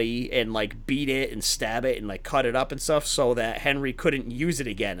the body and like beat it and stab it and like cut it up and stuff so that Henry couldn't use it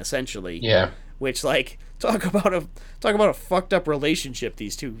again, essentially. Yeah. Which, like, talk about a fucked up relationship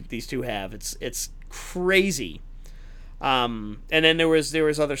these two have. It's crazy. And then there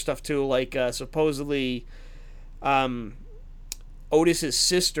was other stuff too, like supposedly Otis's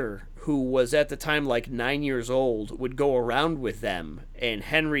sister, who was at the time like 9 years old, would go around with them, and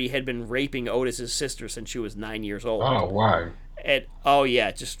Henry had been raping Otis's sister since she was 9 years old. Oh, wow. And oh yeah,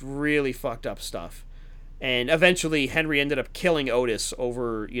 just really fucked up stuff. And eventually Henry ended up killing Otis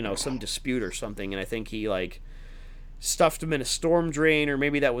over, some dispute or something, and I think he like stuffed him in a storm drain, or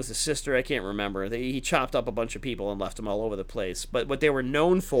maybe that was his sister, I can't remember. He chopped up a bunch of people and left them all over the place. But what they were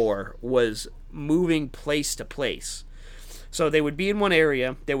known for was moving place to place. So they would be in one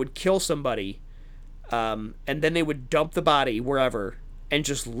area, they would kill somebody, and then they would dump the body wherever and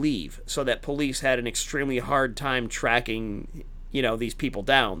just leave, so that police had an extremely hard time tracking, these people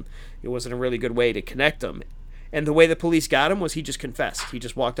down. It wasn't a really good way to connect them. And the way the police got him was he just confessed. He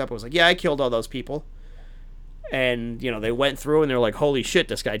just walked up and was like, yeah, I killed all those people. And, they went through and they're like, holy shit,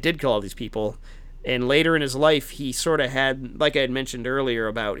 this guy did kill all these people. And later in his life, he sort of had, like I had mentioned earlier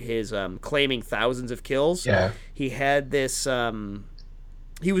about his claiming thousands of kills. Yeah. He had this,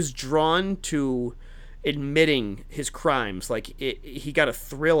 he was drawn to admitting his crimes. Like, he got a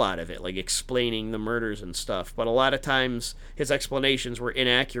thrill out of it, like explaining the murders and stuff. But a lot of times, his explanations were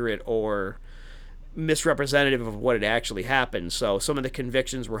inaccurate or misrepresentative of what had actually happened. So some of the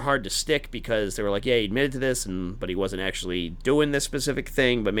convictions were hard to stick because they were like, yeah, he admitted to this, but he wasn't actually doing this specific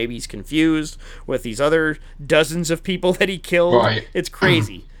thing, but maybe he's confused with these other dozens of people that he killed. Right. It's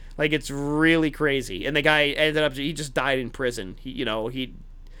crazy. Like, it's really crazy. And the guy ended up, he just died in prison.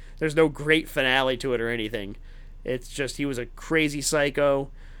 There's no great finale to it or anything. It's just, he was a crazy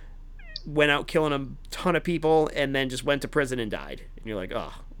psycho, went out killing a ton of people, and then just went to prison and died. And you're like,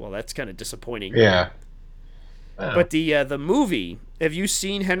 oh, well, that's kind of disappointing. Yeah. But the movie, have you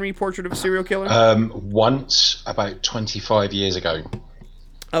seen Henry, Portrait of a Serial Killer? Once, about 25 years ago.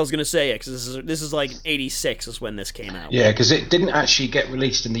 I was gonna say, because this is like 86 is when this came out. Yeah, because it didn't actually get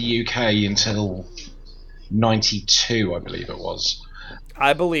released in the UK until 92, I believe it was.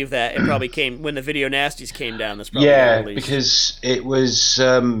 I believe that it probably came when the Video Nasties came down. This probably got released. Because it was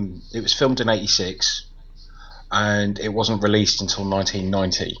filmed in 86, and it wasn't released until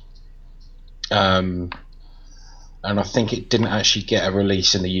 1990. And I think it didn't actually get a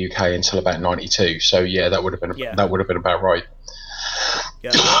release in the UK until about 92. So yeah, that would have been about right.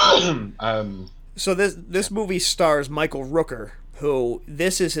 Yeah. So this movie stars Michael Rooker, who,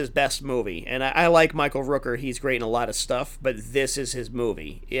 this is his best movie. And I like Michael Rooker. He's great in a lot of stuff, but this is his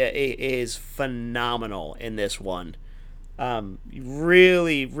movie. It is phenomenal in this one.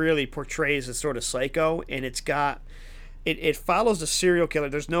 Really, really portrays a sort of psycho, and it follows a serial killer.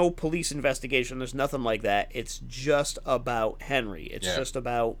 There's no police investigation. There's nothing like that. It's just about Henry. It's just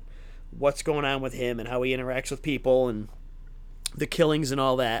about what's going on with him and how he interacts with people and the killings and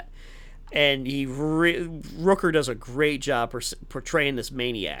all that. And Rooker does a great job portraying this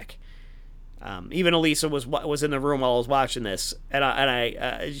maniac. Even Elisa was in the room while I was watching this,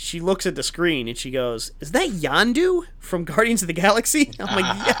 and she looks at the screen and she goes, "Is that Yondu from Guardians of the Galaxy?" I'm like,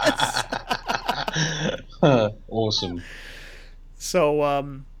 "Yes." Awesome.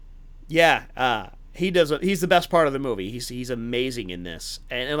 So, he's the best part of the movie. He's amazing in this,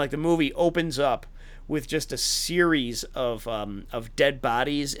 and like the movie opens up with just a series of dead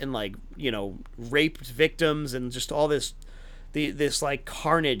bodies and raped victims and just all this like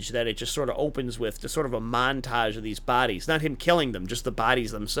carnage that it just sort of opens with, just sort of a montage of these bodies, not him killing them, just the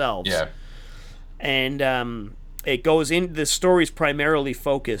bodies themselves. Yeah. And it goes in, the story's primarily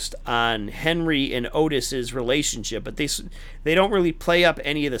focused on Henry and Otis's relationship, but they don't really play up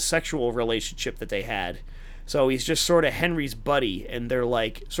any of the sexual relationship that they had. So he's just sort of Henry's buddy, and they're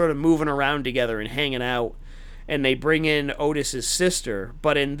like sort of moving around together and hanging out. And they bring in Otis's sister,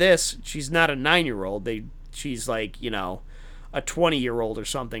 but in this, she's not a 9-year-old. She's like, a 20-year-old or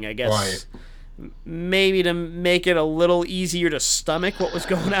something, I guess. Right. Maybe to make it a little easier to stomach what was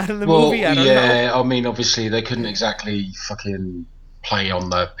going on in the movie. I don't know. Yeah, I mean, obviously they couldn't exactly fucking play on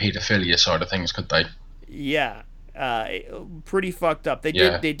the paedophilia side of things, could they? Yeah. Pretty fucked up. They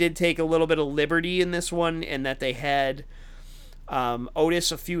did take a little bit of liberty in this one, in that they had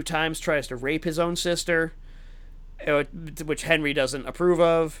Otis a few times tries to rape his own sister, which Henry doesn't approve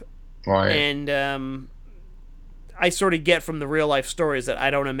of. Right. And I sort of get from the real life stories that I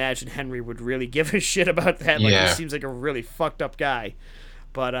don't imagine Henry would really give a shit about that. Like, he seems like a really fucked up guy.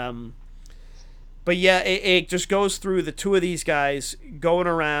 But yeah, it just goes through the two of these guys going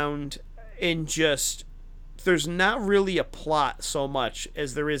around and just, there's not really a plot so much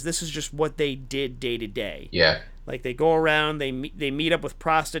as there is, this is just what they did day to day. Yeah. Like, they go around, they meet up with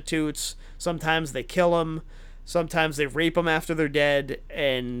prostitutes, sometimes they kill them, sometimes they rape them after they're dead,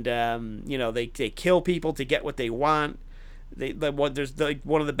 and they kill people to get what they want. There's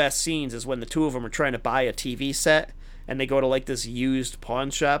one of the best scenes is when the two of them are trying to buy a TV set, and they go to like this used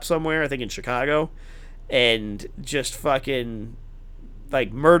pawn shop somewhere, I think in Chicago, and just fucking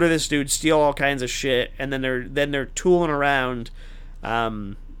like murder this dude, steal all kinds of shit, and then they're tooling around,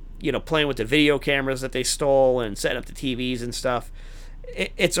 playing with the video cameras that they stole and setting up the TVs and stuff.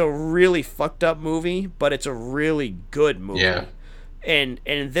 It's a really fucked up movie, but it's a really good movie. Yeah. And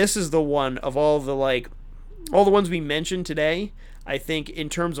this is the one of all the ones we mentioned today. I think in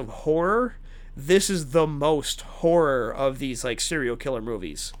terms of horror, this is the most horror of these like serial killer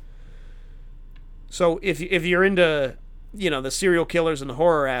movies. So if you're into the serial killers and the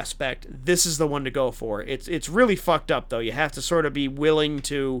horror aspect, this is the one to go for. It's really fucked up though. You have to sort of be willing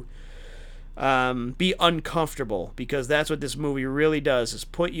to be uncomfortable, because that's what this movie really does, is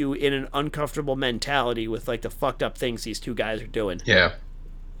put you in an uncomfortable mentality with like the fucked up things these two guys are doing. Yeah.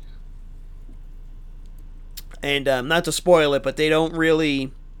 And not to spoil it, but they don't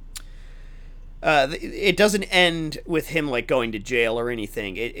really it doesn't end with him like going to jail or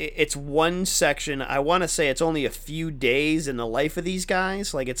anything. It's one section. I want to say it's only a few days in the life of these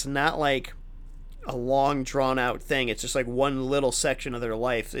guys. Like, it's not like a long drawn out thing. It's just like one little section of their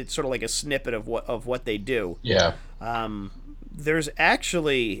life. It's sort of like a snippet of what they do. Yeah. There's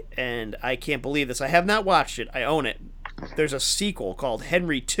actually, and I can't believe this, I have not watched it, I own it. There's a sequel called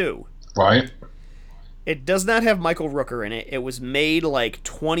Henry 2. Right. It does not have Michael Rooker in it. It was made like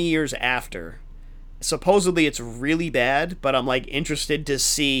 20 years after. Supposedly it's really bad, but I'm like interested to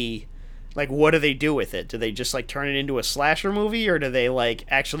see like what do they do with it? Do they just like turn it into a slasher movie, or do they like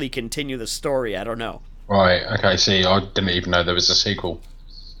actually continue the story? I don't know. Right. Okay. See, I didn't even know there was a sequel.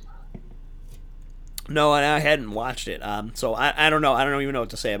 No, and I hadn't watched it. So I don't know. I don't even know what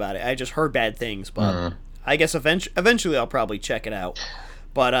to say about it. I just heard bad things, but I guess eventually I'll probably check it out.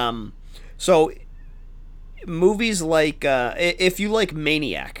 But so movies like if you like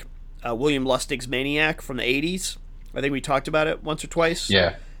Maniac, William Lustig's Maniac from the 80s, I think we talked about it once or twice.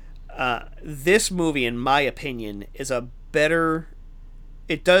 Yeah. This movie, in my opinion, is a better.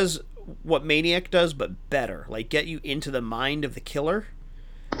 It does what Maniac does, but better. Like, get you into the mind of the killer,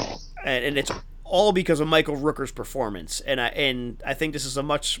 and it's all because of Michael Rooker's performance. And I think this is a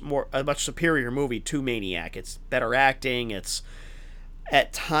much superior movie to Maniac. It's better acting. It's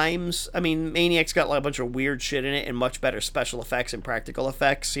at times, I mean, Maniac's got like a bunch of weird shit in it and much better special effects and practical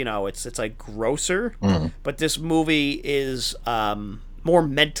effects. It's like grosser, but this movie is more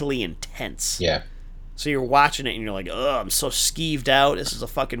mentally intense. Yeah. So you're watching it and you're like, oh, I'm so skeeved out. This is a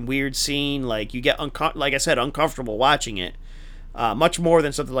fucking weird scene. Like, you get, like I said, uncomfortable watching it. Much more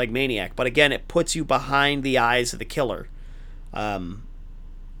than something like Maniac. But again, it puts you behind the eyes of the killer.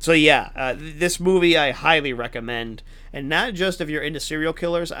 So yeah, this movie I highly recommend. And not just if you're into serial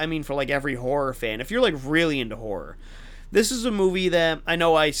killers, I mean for like every horror fan. If you're like really into horror. This is a movie that, I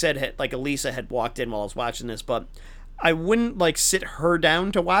know I said like Elisa had walked in while I was watching this, but I wouldn't like sit her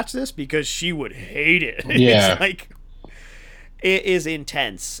down to watch this because she would hate it. Yeah. It's like, it is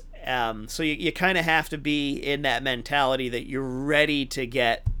intense. So you kind of have to be in that mentality that you're ready to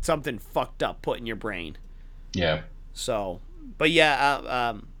get something fucked up put in your brain. Yeah. So, but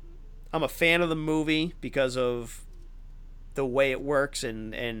yeah, I'm a fan of the movie because of the way it works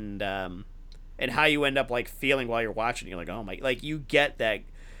and how you end up like feeling while you're watching. You're like, oh my, like you get that,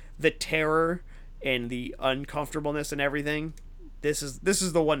 the terror and the uncomfortableness and everything. This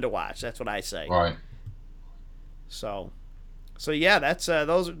is the one to watch. That's what I say. Right. So yeah, that's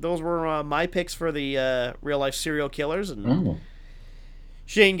those were my picks for the real life serial killers, and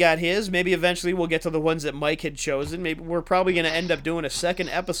Shane got his. Maybe eventually we'll get to the ones that Mike had chosen. Maybe we're probably going to end up doing a second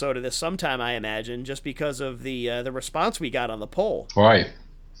episode of this sometime, I imagine, just because of the response we got on the poll. Right.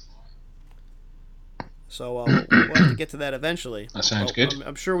 So we'll have to get to that eventually. That sounds good.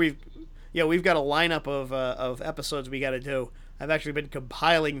 I'm sure we've got a lineup of episodes we got to do. I've actually been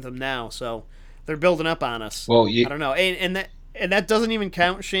compiling them now, so they're building up on us. Well, I don't know, and that doesn't even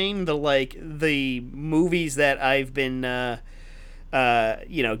count, Shane, the movies that I've been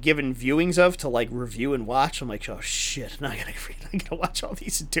given viewings of to like review and watch. I'm like, oh shit, now I gotta watch all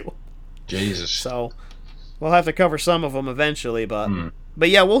these and do them. Jesus. So we'll have to cover some of them eventually, but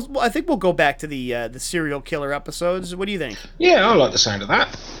yeah, I think we'll go back to the serial killer episodes. What do you think? Yeah, I like the sound of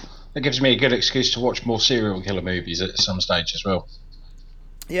that. That gives me a good excuse to watch more serial killer movies at some stage as well.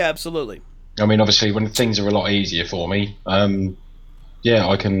 Yeah, absolutely. I mean, obviously, when things are a lot easier for me, I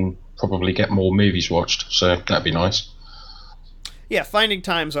can probably get more movies watched, so that'd be nice. Yeah, finding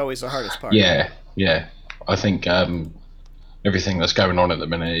time's always the hardest part. Yeah. I think everything that's going on at the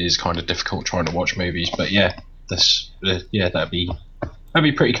minute is kind of difficult trying to watch movies, but yeah, that'd be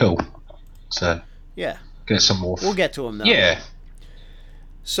pretty cool. So yeah, get some more. We'll get to them though. Yeah.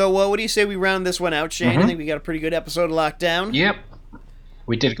 So, what do you say we round this one out, Shane? I think we got a pretty good episode locked down. Yep.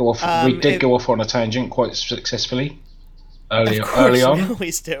 We did go off. Go off on a tangent quite successfully early on. We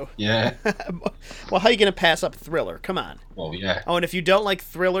always do. Yeah. Well, how are you going to pass up Thriller? Come on. Well, yeah. Oh, and if you don't like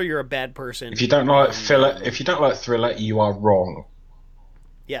Thriller, you're a bad person. If you don't like Thriller, you are wrong.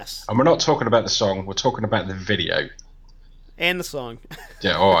 Yes. And we're not talking about the song. We're talking about the video. And the song.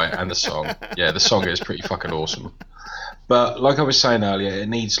 Yeah. All right. And the song. Yeah, the song is pretty fucking awesome. But like I was saying earlier,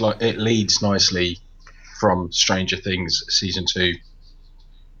 it leads nicely from Stranger Things season 2.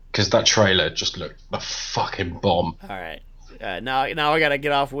 Because that trailer just looked a fucking bomb. All right. Now I gotta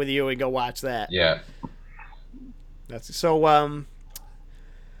get off with you and go watch that. Yeah. That's so.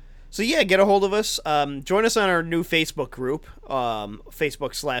 So yeah, get a hold of us. Join us on our new Facebook group.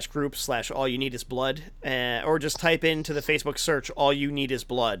 Facebook.com/group/ All You Need Is Blood, or just type into the Facebook search All You Need Is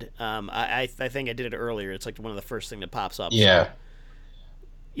Blood. I think I did it earlier. It's like one of the first thing that pops up. Yeah. So,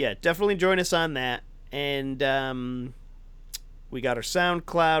 yeah, definitely join us on that. And we got our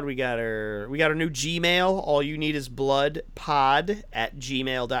SoundCloud. We got our new Gmail. All You Need Is Blood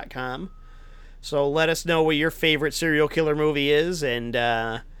pod@gmail.com. So let us know what your favorite serial killer movie is,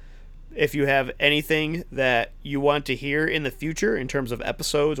 and if you have anything that you want to hear in the future in terms of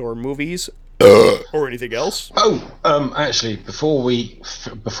episodes or movies or anything else. Actually, before we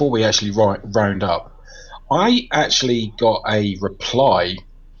actually round up, I actually got a reply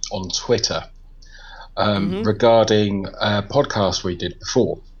on Twitter regarding a podcast we did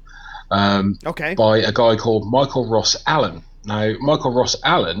before. Okay. By a guy called Michael Ross Allen. Now, Michael Ross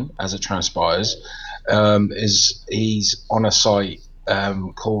Allen, as it transpires, he's on a site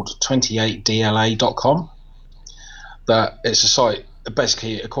called 28dla.com. That it's a site,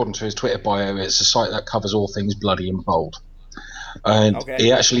 basically, according to his Twitter bio, it's a site that covers all things bloody and bold. And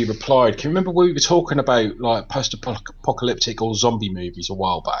he actually replied, can you remember we were talking about like post-apocalyptic or zombie movies a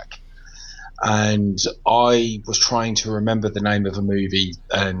while back? And I was trying to remember the name of a movie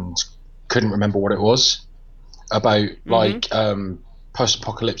and couldn't remember what it was. About like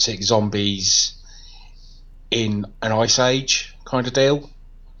post-apocalyptic zombies in an ice age kind of deal.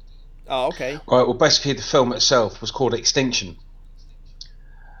 Oh, okay. Right. Well, basically, the film itself was called Extinction,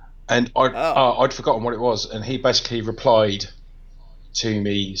 and I'd forgotten what it was, and he basically replied to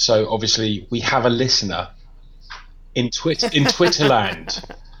me. So obviously, we have a listener in Twitterland.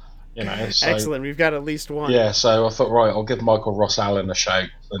 You know, so, excellent. We've got at least one. Yeah, so I thought, right, I'll give Michael Ross Allen a shout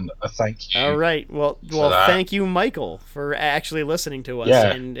and a thank you. All right. Well, thank you, Michael, for actually listening to us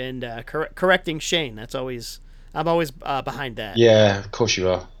and correcting Shane. I'm always behind that. Yeah, of course you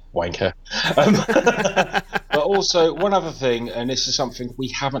are, wanker. But also, one other thing, and this is something we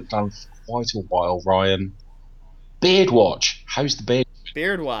haven't done for quite a while, Ryan. Beard Watch. How's the beard?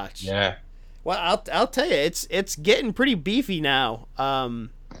 Beard Watch. Yeah. Well, I'll tell you, it's getting pretty beefy now.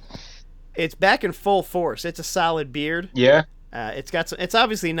 It's back in full force. It's a solid beard. Yeah. It's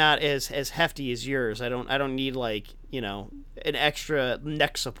obviously not as hefty as yours. I don't need like, an extra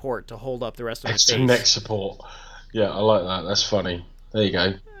neck support to hold up the rest of my face. Extra neck support. Yeah, I like that. That's funny. There you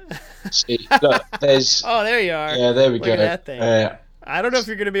go. See, look, there's. Oh, there you are. Yeah, there we Look go. at that thing. I don't know if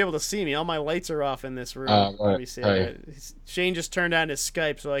you're gonna be able to see me. All my lights are off in this room. Right. Let me see. Hey. Shane just turned on his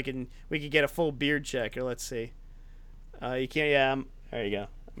Skype so we could get a full beard check. Or let's see. You can't. Yeah. There you go.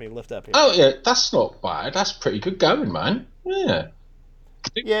 Let me lift up here. Oh yeah, that's not bad. That's pretty good going, man. Yeah.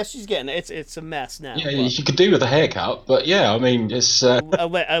 Yeah, she's getting it. It's a mess now. Yeah, you could do with a haircut, but yeah, I mean, it's.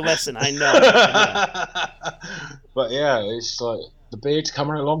 Listen, I know. But yeah, it's like the beard's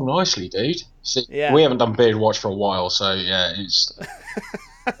coming along nicely, dude. See, yeah. We haven't done Beard Watch for a while, so yeah, it's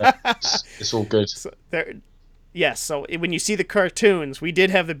all good. Yes, so when you see the cartoons, we did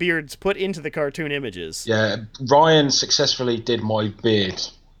have the beards put into the cartoon images. Yeah, Ryan successfully did my beard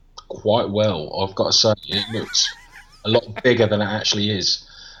quite well. I've got to say, it looks a lot bigger than it actually is.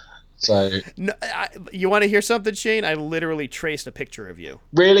 So, no, you want to hear something, Shane? I literally traced a picture of you.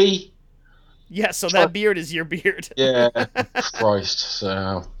 Really? Yeah, so that beard is your beard. Yeah, Christ,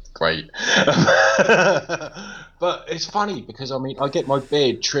 so great. But it's funny because, I mean, I get my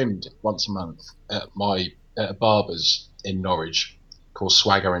beard trimmed once a month at a barber's in Norwich called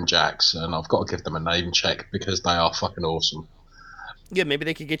Swagger and Jacks, and I've got to give them a name check because they are fucking awesome. Yeah, maybe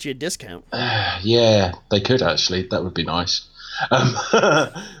they could get you a discount. Yeah, they could actually. That would be nice.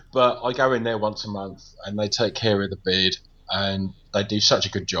 But I go in there once a month and they take care of the beard and they do such a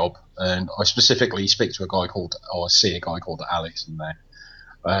good job. And I specifically speak to I see a guy called Alex in there.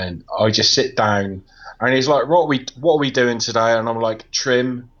 And I just sit down and he's like, what are we doing today? And I'm like,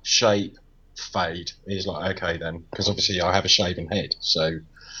 trim, shape, fade. He's like, okay then. Because obviously I have a shaven head. So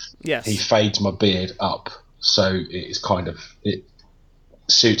yes, he fades my beard up. So it's kind of...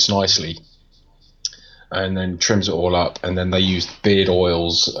 suits nicely, and then trims it all up, and then they use beard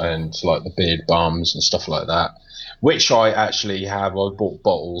oils and like the beard balms and stuff like that, which I actually have. I bought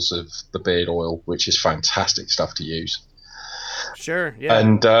bottles of the beard oil, which is fantastic stuff to use. Sure, yeah.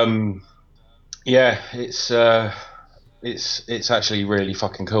 And yeah, it's actually really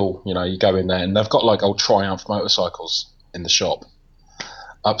fucking cool. You know, you go in there and they've got like old Triumph motorcycles in the shop,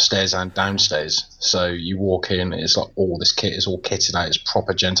 upstairs and downstairs. So you walk in, it's like all this kit is all kitted out. It's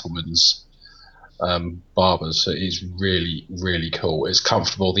proper gentleman's barbers. So it's really, really cool. It's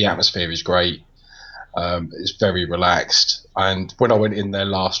comfortable. The atmosphere is great. It's very relaxed. And when I went in there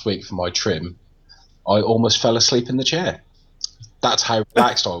last week for my trim, I almost fell asleep in the chair. That's how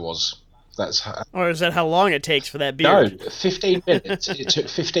relaxed I was. Or is that how long it takes for that beard? No, 15 minutes. It took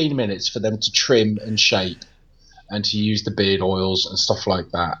 15 minutes for them to trim and shape and to use the beard oils and stuff like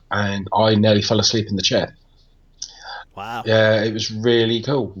that. And I nearly fell asleep in the chair. Wow. Yeah, it was really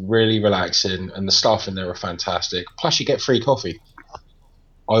cool, really relaxing, and the staff in there are fantastic. Plus, you get free coffee.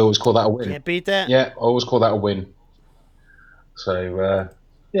 I always call that a win. Can't beat that. Yeah, I always call that a win. So,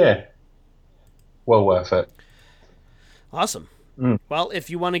 yeah, well worth it. Awesome. Well,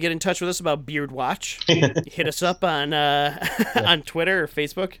 if you want to get in touch with us about Beard Watch, hit us up on on Twitter or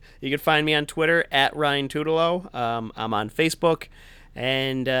Facebook. You can find me on Twitter at Ryan Tutelo. I'm on Facebook,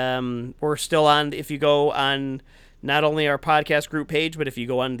 and we're still on. If you go on not only our podcast group page, but if you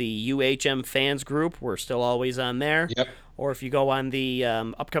go on the UHM fans group, we're still always on there. Yep. Or if you go on the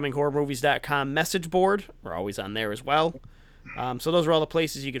upcominghorrormovies.com message board, we're always on there as well. So those are all the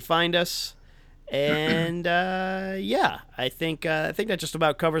places you could find us. And yeah, I think that just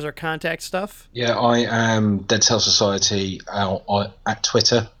about covers our contact stuff. Yeah, I am Dead Cell Society at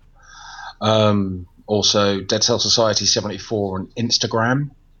Twitter. Also, Dead Cell Society 74 on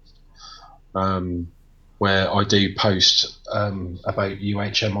Instagram, where I do post about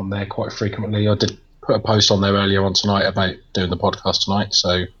UHM on there quite frequently. I did put a post on there earlier on tonight about doing the podcast tonight,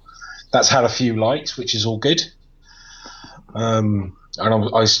 so that's had a few likes, which is all good. And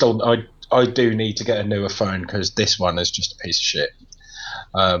I do need to get a newer phone because this one is just a piece of shit.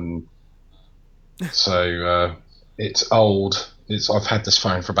 So it's old. I've had this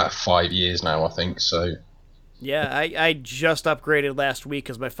phone for about 5 years now, I think. So yeah, I just upgraded last week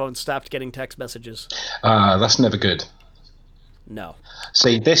because my phone stopped getting text messages. That's never good. No.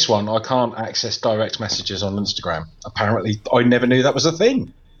 See, this one I can't access direct messages on Instagram. Apparently, I never knew that was a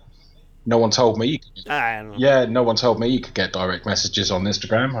thing. No one told me. I don't know. Yeah, no one told me you could get direct messages on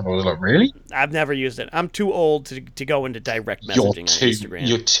Instagram. And I was like, really? I've never used it. I'm too old to go into direct messaging on Instagram.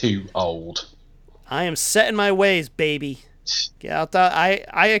 You're too old. I am set in my ways, baby. Get out there.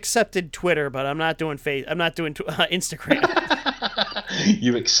 I accepted Twitter, but I'm not doing Instagram.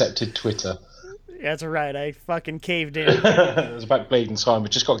 You accepted Twitter. That's right. I fucking caved in. It was about bleeding time. We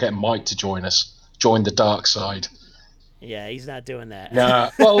just got to get Mike to join us. Join the dark side. Yeah, he's not doing that.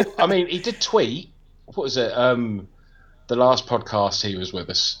 Nah. Well, I mean, he did tweet. What was it? The last podcast he was with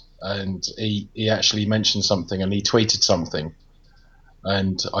us, and he actually mentioned something, and he tweeted something,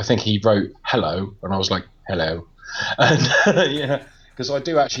 and I think he wrote hello, and I was like hello, and yeah, because I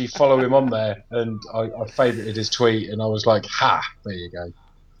do actually follow him on there, and I favorited his tweet, and I was like, ha, there you go.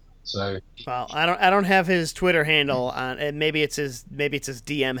 So well, I don't have his Twitter handle on, and maybe it's his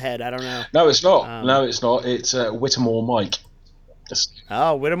DM head. I don't know. No, it's not. No, it's not. It's Whittemore Mike.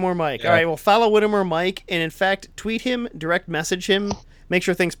 Oh, Whittemore Mike. Yeah. All right, well, follow Whittemore Mike, and in fact, tweet him, direct message him, make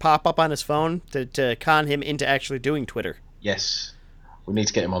sure things pop up on his phone to con him into actually doing Twitter. Yes, we need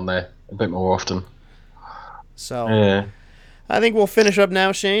to get him on there a bit more often. So yeah. I think we'll finish up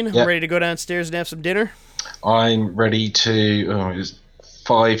now, Shane. Yep. I'm ready to go downstairs and have some dinner. I'm ready to. It's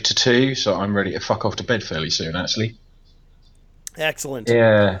 5 to 2, so I'm ready to fuck off to bed fairly soon, actually. Excellent.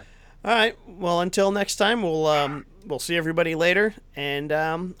 Yeah. All right. Well, until next time, we'll see everybody later, and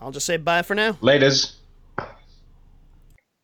I'll just say bye for now. Laters.